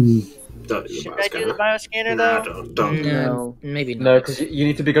Don't do the Should I do the bioscanner Nah, though? don't. No, maybe not. No, because you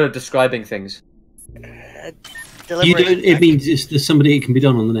need to be good at describing things. you don't. It means there's somebody it can be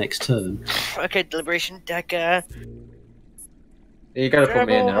done on the next turn. Okay, deliberation deck. You gotta put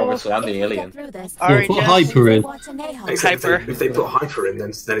me in there, obviously. I'm the alien. Yeah, put Hyper in. Except if they put Hyper in, then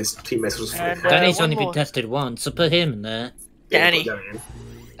his teammates will just flip. Danny's one only been more. tested once, so put him in there. Danny.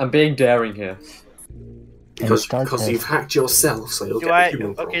 I'm being daring here. Because you've hacked yourself, so you'll Do get I? the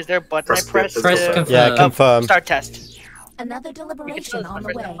human Okay, is there a button I press? Press to- confirm. Yeah, confirm. Start test. Another deliberation on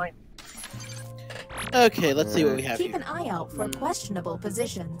the way. Okay, let's see what we have Keep here. an eye out for questionable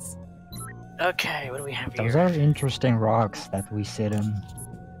positions. Okay, what do we have Those here? are interesting rocks that we sit in.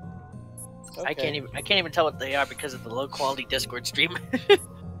 I can't even tell what they are because of the low quality Discord stream.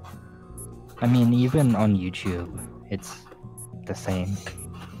 I mean, even on YouTube, it's the same.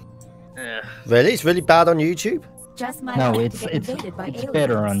 Really? It's really bad on YouTube? Just my No, luck to it's get invaded by aliens.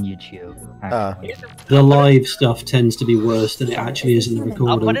 better on YouTube. Actually. The live stuff tends to be worse than it actually is in the I'll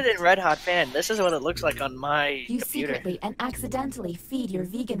recording. put it in Red Hot Fan. This is what it looks like on my You computer. secretly and accidentally feed your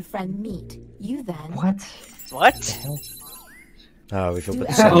vegan friend meat. You then. What? What? Oh, we feel Do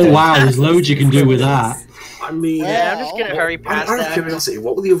Oh wow, there's loads you can do with that. I mean, Yeah, I'm just gonna hurry past out of that. curiosity,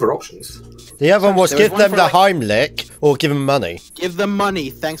 what were the other options? The other one was There was give one them for, the like- Heimlich or give them money. Give them money.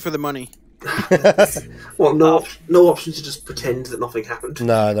 Thanks for the money. Well, no option to just pretend that nothing happened.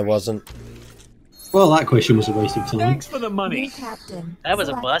 No, there wasn't. Well, that question was a waste of time. Thanks for the money. New captain. That was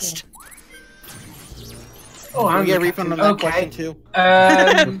a selected. bust. Oh, Can I'm we get a the refund on captain. that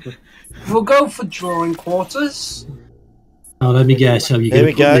question too? We'll go for drawing quarters. Oh, let me guess. Are you Here going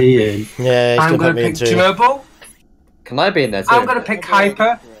we to put go. me in? Yeah, he's I'm gonna going put me to in pick too. Gerbil. Can I be in there too? I'm going to pick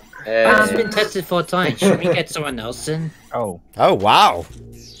Hyper. It's been tested 4 times. Should we get someone else in? Oh. Oh, wow.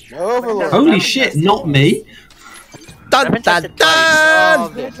 Overlord. Holy shit, not me! Dun, dun,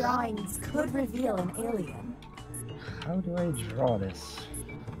 dun! Your drawings could reveal an alien. How do I draw this?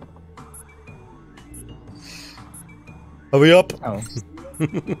 Hurry up. Oh.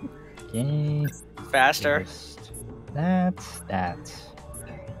 Okay. Faster. That's that.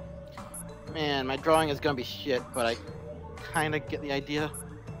 Man, my drawing is gonna be shit, but I kind of get the idea.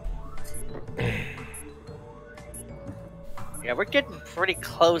 Yeah, we're getting pretty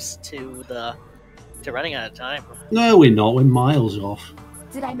close to running out of time. No, we're not. We're miles off.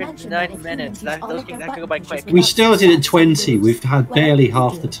 Did I mention that 9 if minutes. humans use all of their That could go by quick. We started at 20. We've had barely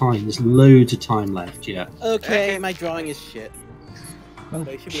half the time. There's loads of time left yet. Okay, my drawing is shit. Well,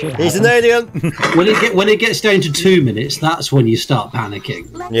 So it should be shit okay. He's an alien. When it gets down to 2 minutes, that's when you start panicking.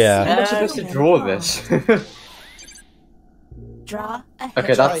 Yeah. How am I supposed to draw this? Draw a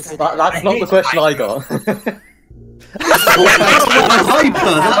Okay, that's not the question I got.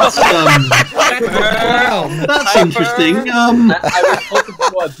 Hyper, that's interesting. I was talking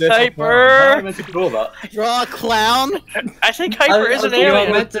about this. Hyper. How am I meant to draw that? Draw a clown. I think Hyper is an You are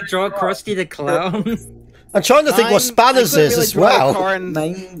alien. meant to draw Krusty the Clown. I'm trying to think what Spanners is as well.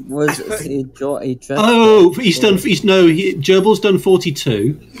 Mine was to draw a drift. Oh, Gerbil's done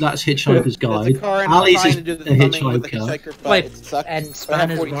 42. That's Hitchhiker's Guide. Ali's is the Hitchhiker. Wait, and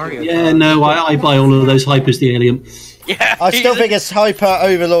Spanner's Mario. Yeah, no, I buy all of those. Hyper's the alien. Yeah. I still think it's Hyper,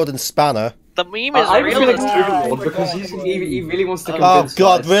 Overlord, and Spanner. The meme is I real. feel it's Overlord because he really wants to Oh convince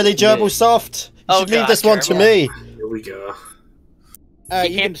god, us. really, Gerbil Soft? You Oh, should leave God, this one to Gerbil. me. Here we go.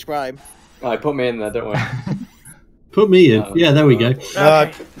 You can describe. Alright, put me in there, don't worry. Put me in. Yeah, there we go.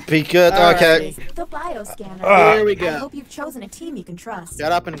 Be good. Okay. The bioscanner. Here we go. I hope you've chosen a team you can trust.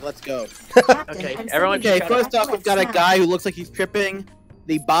 Shut up and let's go. Okay, everyone. Okay, first off, we've got a guy who looks like he's tripping.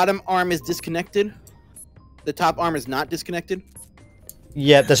 The bottom arm is disconnected. The top arm is not disconnected.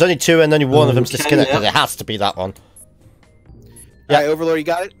 Yeah, there's only two, and only one of them's Okay, disconnected. yeah. It has to be that one. Yeah, Overlord, you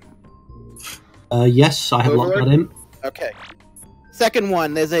got it. Yes, I have locked that in. Okay. Second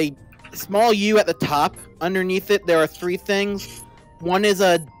one, there's a small U at the top. Underneath it, there are three things. One is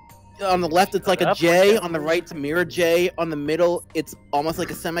on the left, it's like a J. On the right, it's a mirror J. On the middle, it's almost like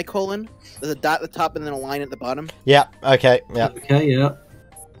a semicolon. There's a dot at the top and then a line at the bottom. Yeah. Okay. Yeah. Okay. Yeah.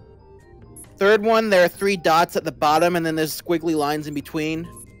 Third one, there are three dots at the bottom, and then there's squiggly lines in between.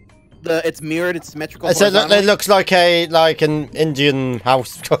 It's mirrored, it's symmetrical. So it looks like an Indian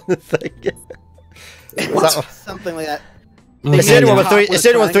house kind of thing. Something like that. It's the only one with three. It's the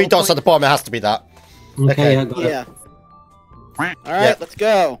only one with three dots at the bottom. It has to be that. Okay. Yeah. All right, let's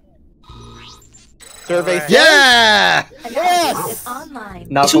go. Survey. Yeah. Yes. Online.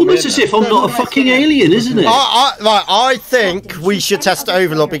 It's almost as if I'm not a fucking alien, isn't it? I think we should test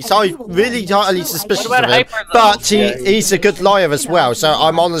Overlord because I'm really highly suspicious of him. But he's a good liar as well, so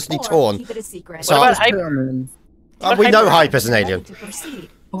I'm honestly torn. So What about Hyper? we know Hyper's an alien.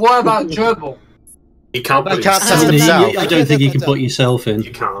 What about Gerbil? You can't put test himself. I don't think you can put yourself in.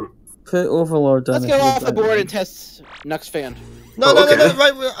 You can't. Put Overlord on. Let's go off the board and test Nux Fan. No.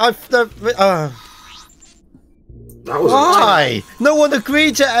 Why? No one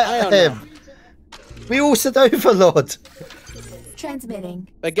agreed to him. We all said Overlord. Transmitting.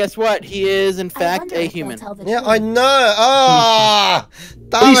 But guess what? He is, in fact, a human. Yeah, I know. Ah,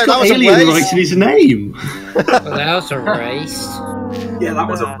 He's got alien rights in his name. That was a race. Yeah, that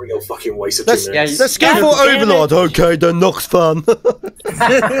was a real fucking waste of Let's, 2 minutes. let's go for Overlord. Okay, the Nox fan.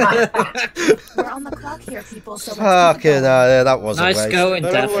 We're on the clock here, people. So Fucking yeah, that was Nice a waste. going,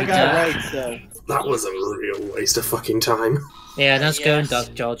 Daffy Duck. Right, so. That was a real waste of fucking time. Yeah, nice going,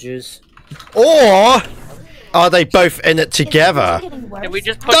 Duck Dodgers. Or are they both in it together? Did we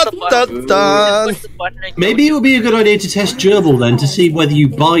just push the button? Dun. Maybe it would be a good idea to test Gerbil then to see whether you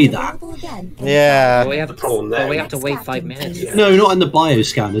buy that. Yeah. We have to wait 5 minutes. No, not in the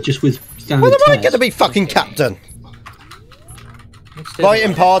bioscanner, just with standard When am I test. going to be fucking captain? Right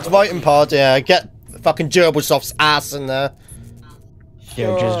in pod, yeah. Get fucking Gerbilsoft's ass in there.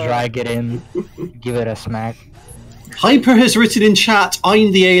 Yo, just drag it in, give it a smack. Hyper has written in chat,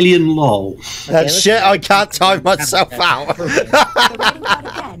 I'm the alien lol. That shit, I can't time myself out.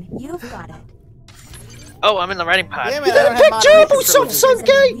 You've got it. Oh, I'm in the writing pod. Damn it, You I got don't a have big modification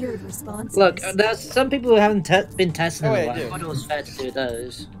Gerbilsoft, privileges. son game? Look, there's some people who haven't been testing Oh, in wait, a I do. while. I thought it was fair to do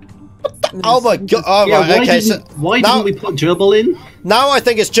those. Oh my god. Oh, Yeah, right, okay, why now, didn't we put Gerbil in? now I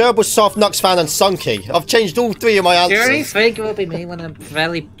think it's Gerbilsoft, Nuxfan, and Sunky. I've changed all three of my Do you really answers. think it will be me when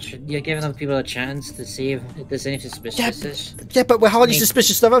you're giving other people a chance to see if there's anything suspicious? Yeah, but we're highly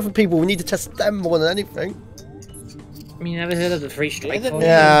suspicious of other people. We need to test them more than anything. I mean, you never heard of the free strike force?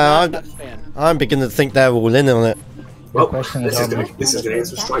 Yeah, I'm beginning to think they're all in on it. Well, this is gonna get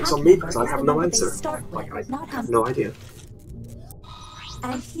some strikes on me because I have no answer. Like, I have no idea.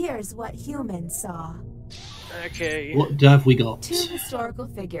 And here's what humans saw. Okay. What have we got? Two historical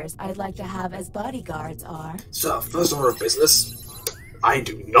figures I'd like to have as bodyguards are. So, first order of business, I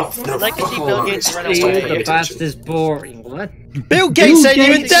do not know I'd like to see fuck Bill all Gates about run it. away. Pay The attention. past is boring. What? Bill Gates ain't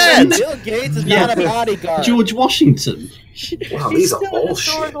even dead! Bill Gates is not a bodyguard. George Washington. Wow, these are all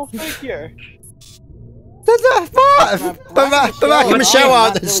shit. Historical figure. Barack and Michelle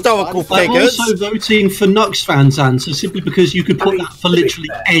aren't historical I'm figures. also voting for Nux fans' answer simply because you could put that for literally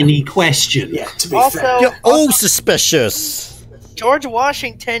any question. Yeah, to be Also, fair. You're all suspicious. George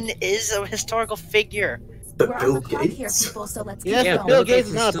Washington is a historical figure. But We're Bill on the clock here, Gates? people. So let's Yes, keep but going. Bill Gates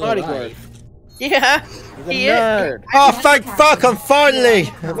is not a bodyguard. Yeah, He's a he is. nerd. Oh, thank fuck, I'm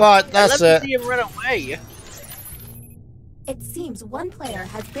finally... Right, that's I'd love it. to see him run away. It seems one player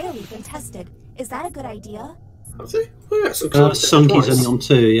has barely been tested. Is that a good idea? Have they? Oh, yeah, so Sunky's only on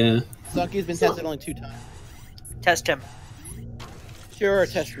 2, yeah. Sunky's been tested only 2 times. Test him. Sure,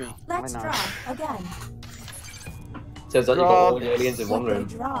 test me. Let's Why draw not? again. Says that you've got all the aliens in one What they room.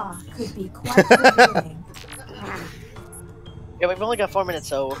 draw could be quite revealing. Yeah, we've only got 4 minutes,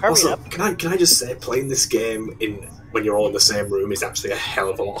 so hurry Also, up. can I just say, playing this game when you're all in the same room is actually a hell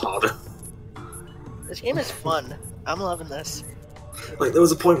of a lot harder. This game is fun. I'm loving this. Like, there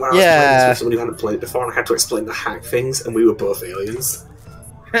was a point where I was playing this with somebody who hadn't played it before, and I had to explain the hack things, and we were both aliens.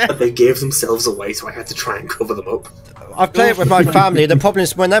 And they gave themselves away, so I had to try and cover them up. I play it with my family. The problem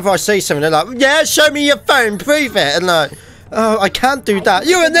is whenever I see something, they're like, yeah, show me your phone, prove it. And like, Oh, I can't do that.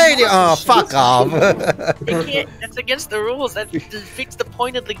 You're an alien. Oh, fuck off. You can't. That's against the rules. That defeats the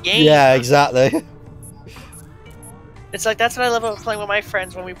point of the game. Yeah, exactly. It's like that's what I love about playing with my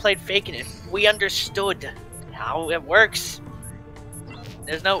friends when we played Faking It. We understood how it works.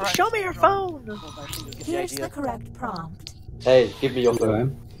 There's no show me your phone. Here's the correct prompt. Hey, give me your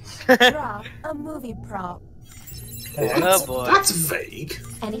phone. Draw a movie prop. Oh boy. That's vague.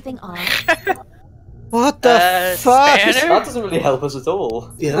 Anything on? What the fuck? Spanner? That doesn't really help us at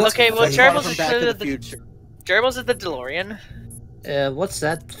all. Yeah, Okay, well, Gerbils is Back to the the Future. Gerbils is the DeLorean. What's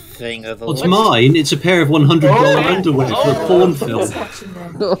that thing over What's mine? It's a pair of $100 underwear for a porn film.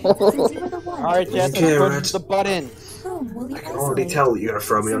 Alright, Jess, Okay, push Red. the button. I can already tell that you're gonna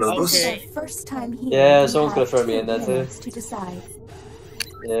throw me under the bus. Yeah, someone's gonna throw me in there too. To decide.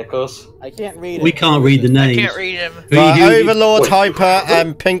 Yeah, of course. I can't read it. We can't read the names. I can't read him. Right, Overlord, Hyper,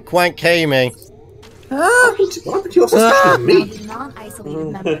 and Pink Wank Gaming. Why would you also spend me?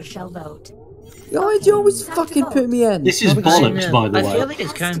 Non-isolated member shall vote. Why'd you always fucking put me in? This is bollocks, by the I feel way. like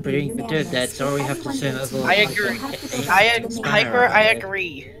it's kind of pretty good that so we have to send over. I agree. Hyper, I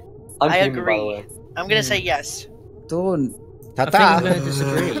agree. I agree. I'm gonna say yes. Don't. I think I'm going to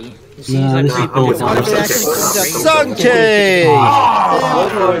disagree. It seems No, like this is people. Sunky! Well,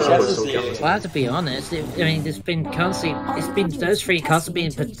 I have to be honest. I mean, there's been constantly. It's been those three constantly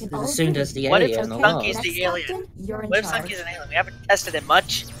being assumed as the What if alien a lot. Sunky's the alien? What if Sunky's an alien? We haven't tested it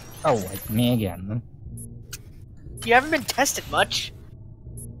much. Oh, like me again. You haven't been tested much.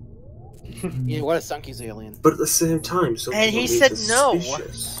 Yeah, what if Sunky's alien? But at the same time, some And people he be said no.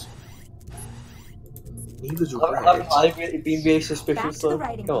 suspicious. Neither's Haven't I been really suspicious though?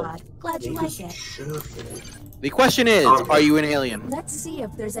 Writing Come on. pod. Glad you like it. The question is, are you an alien? Let's see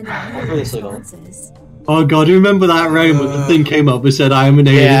if there's any Obviously not. responses. Oh god, you remember that round when the thing came up and said, I am an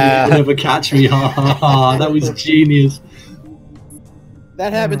alien, Yeah. you'll never catch me, ha ha ha, that was genius.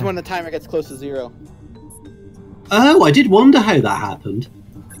 That happens when the timer gets close to 0. Oh, I did wonder how that happened.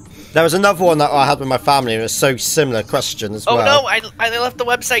 There was another one that I had with my family, and it was so similar question as Oh well. no, I left the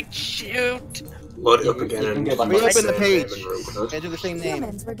website. Shoot. Load it up again and Reopen the page. Enter the same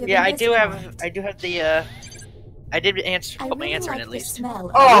name. Yeah, I do have the I did answer put my answer in at least.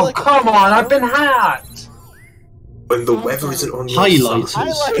 Oh, come on, I've been hacked! When the weather isn't on your Highlighters. side.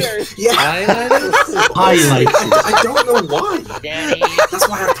 Highlighters. Yeah. Highlighters. I don't know why. Danny. That's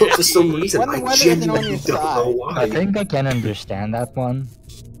why I put for some reason. When the I weather isn't on genuinely your don't know why. I think I can understand that one.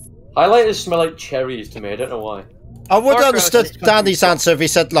 Highlighters smell like cherries to me. I don't know why. I would have Pork understood roast is Danny's answer if he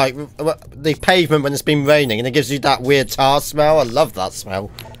said, like, the pavement when it's been raining, and it gives you that weird tar smell. I love that smell.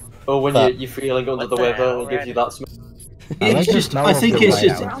 Or when But- you're feeling under the the weather, hell, it gives you that smell. I like It's the just, smell I of think the it's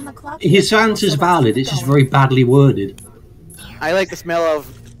just, whiteout. his answer's valid, it's just very badly worded. I like the smell of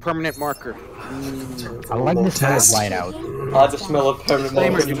permanent marker. I like the smell of whiteout. I like the smell of permanent marker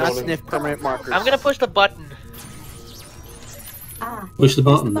Disclaimer, in do the not morning. sniff permanent markers. I'm gonna push the button. Push the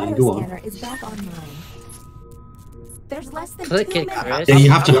button then, go on. Is back online. There's less than Click 2 it, minutes. Chris. Yeah,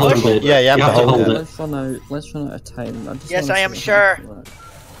 you have to hold pushing. it. Yeah, you have to hold it. Let's run out of time. I just Yes, wanna I am see sure. how it works.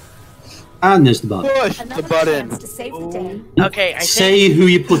 And there's the button. Push the Another button. chance to save the day. Okay, I think Say who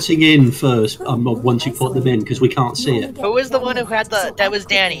you're putting in first, once you put them in, because we can't see it. who was the one who had the that was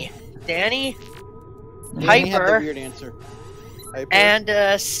Danny. Danny Danny had the Hyper. weird answer. Hyper. and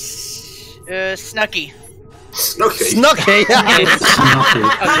Snucky. Snooky. Snooky!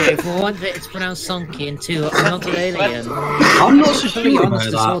 Okay, for one bit, it's pronounced Sunky, and two, I'm not an alien. I'm not so To be sure honest,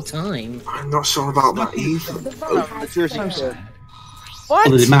 about this whole that. time. I'm not sure about that either. The Jersey Shore. What?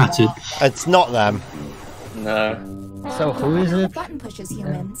 Well, it mattered. It's not them. No. So who is it? Button pushes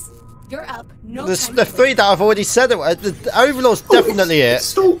humans. You're up. No There's time the to three that I've already said it. The Overlord's definitely it.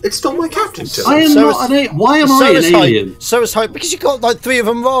 It's still my captain too. I am So not an alien. Why am I an is alien? Hype. So is Hype, because you got like 3 of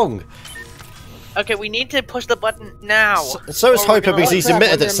them wrong. Okay, we need to push the button now. So is Or we're Hyper gonna because let he's crap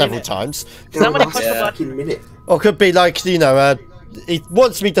admitted under it a several minute. times. Somebody push the Yeah. button. Minute. Or could be like, you know, he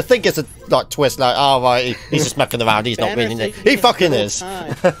wants me to think it's a like twist, like, oh right, he's just mucking around, he's not meaning it. He fucking is.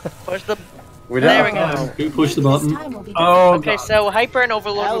 Push the. We There we don't. go. Who pushed the button? Oh, Okay, so Hyper and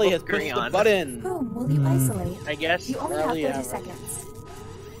Overlord Allie will has both pushed agree the on. button. Whom will you isolate? I guess. You only have Early 30 hour. seconds.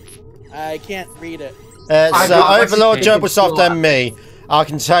 I can't read it. I It's got Overlord, Mexican Jobbersoft, and me. I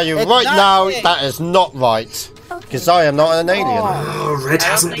can tell you It's right not now me. that is not right. Because I am not an alien. Oh, Red I don't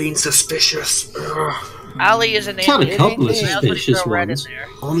hasn't think- been suspicious. Ugh. Ali is an It's had a alien. couple of Maybe I'll put suspicious Red in ones. there.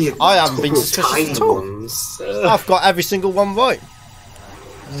 Only a I haven't been couple of suspicious tiny at all. ones. I've got every single one right.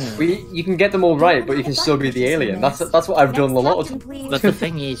 You can get them all right, but you can still be the alien. That's what I've done a lot of times. Please. But the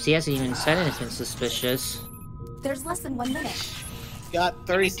thing is, he hasn't even said anything suspicious. There's less than 1 minute. Got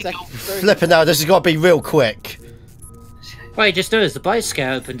 30 seconds. 30 Flipping out, this has got to be real quick. Wait, just noticed the Boy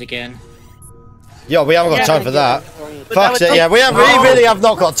Scout opened again. Yeah, we haven't got time for that. Fuck it, yeah, we really have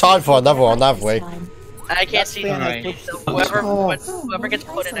not got time for another one, have we? I can't see. Right. So whoever gets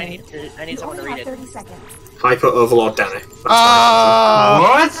put in, I need someone to read it. Hyper Overlord Danny.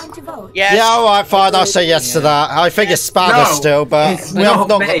 What? Yes. Yeah, alright, fine, I'll say yes to that. I think it's Spanner still, but we have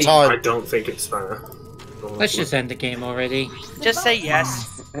not got time. I don't think it's Spanner. Let's just end the game already. Just say yes.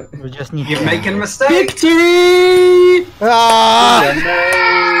 We just need You're making a mistake. Victory!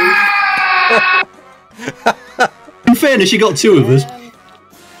 In fairness, you got two of us.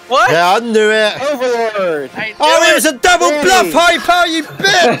 What? Yeah, I knew it. Overlord. Oh, it was a double bluff, Hyper, you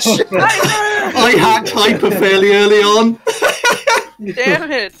bitch! I hacked Hyper fairly early on.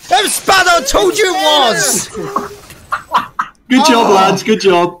 Damn it! That was Spanner, I told you it was! Good job, lads, good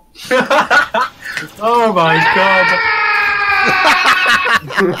job. Oh my god.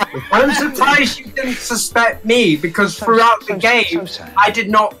 I'm surprised you didn't suspect me, because throughout the game, I did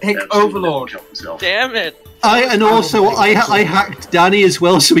not pick Overlord. Damn it! And also, I hacked Danny as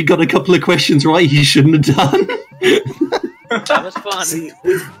well, so he got a couple of questions right he shouldn't have done. That was fun. See,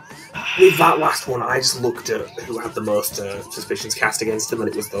 with that last one, I just looked at who had the most suspicions cast against him, and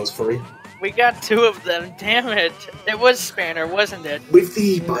it was those three. We got two of them. Damn it! It was Spanner, wasn't it? With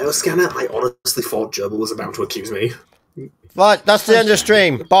the bioscanner, I honestly thought Gerbil was about to accuse me. Right, that's the end of the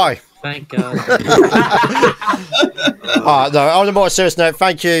stream. Bye. Thank God. No, on a more serious note,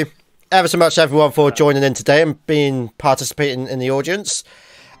 thank you ever so much, everyone, for joining in today and participating in the audience.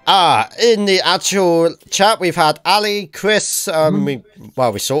 In the actual chat, we've had Ali, Chris, we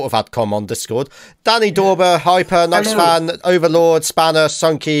sort of had Com on Discord, Danny Dorber, Hyper, Noxfan, Overlord, Spanner,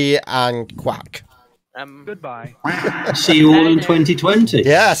 Sunky, and Quack. Goodbye. See you all in 2020.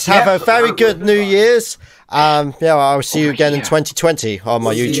 Yes, have a very good New Year's. I'll see you again in 2020 on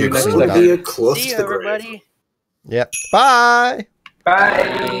my YouTube. See you, everybody. Yep. Bye.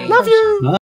 Bye. Love you. Bye.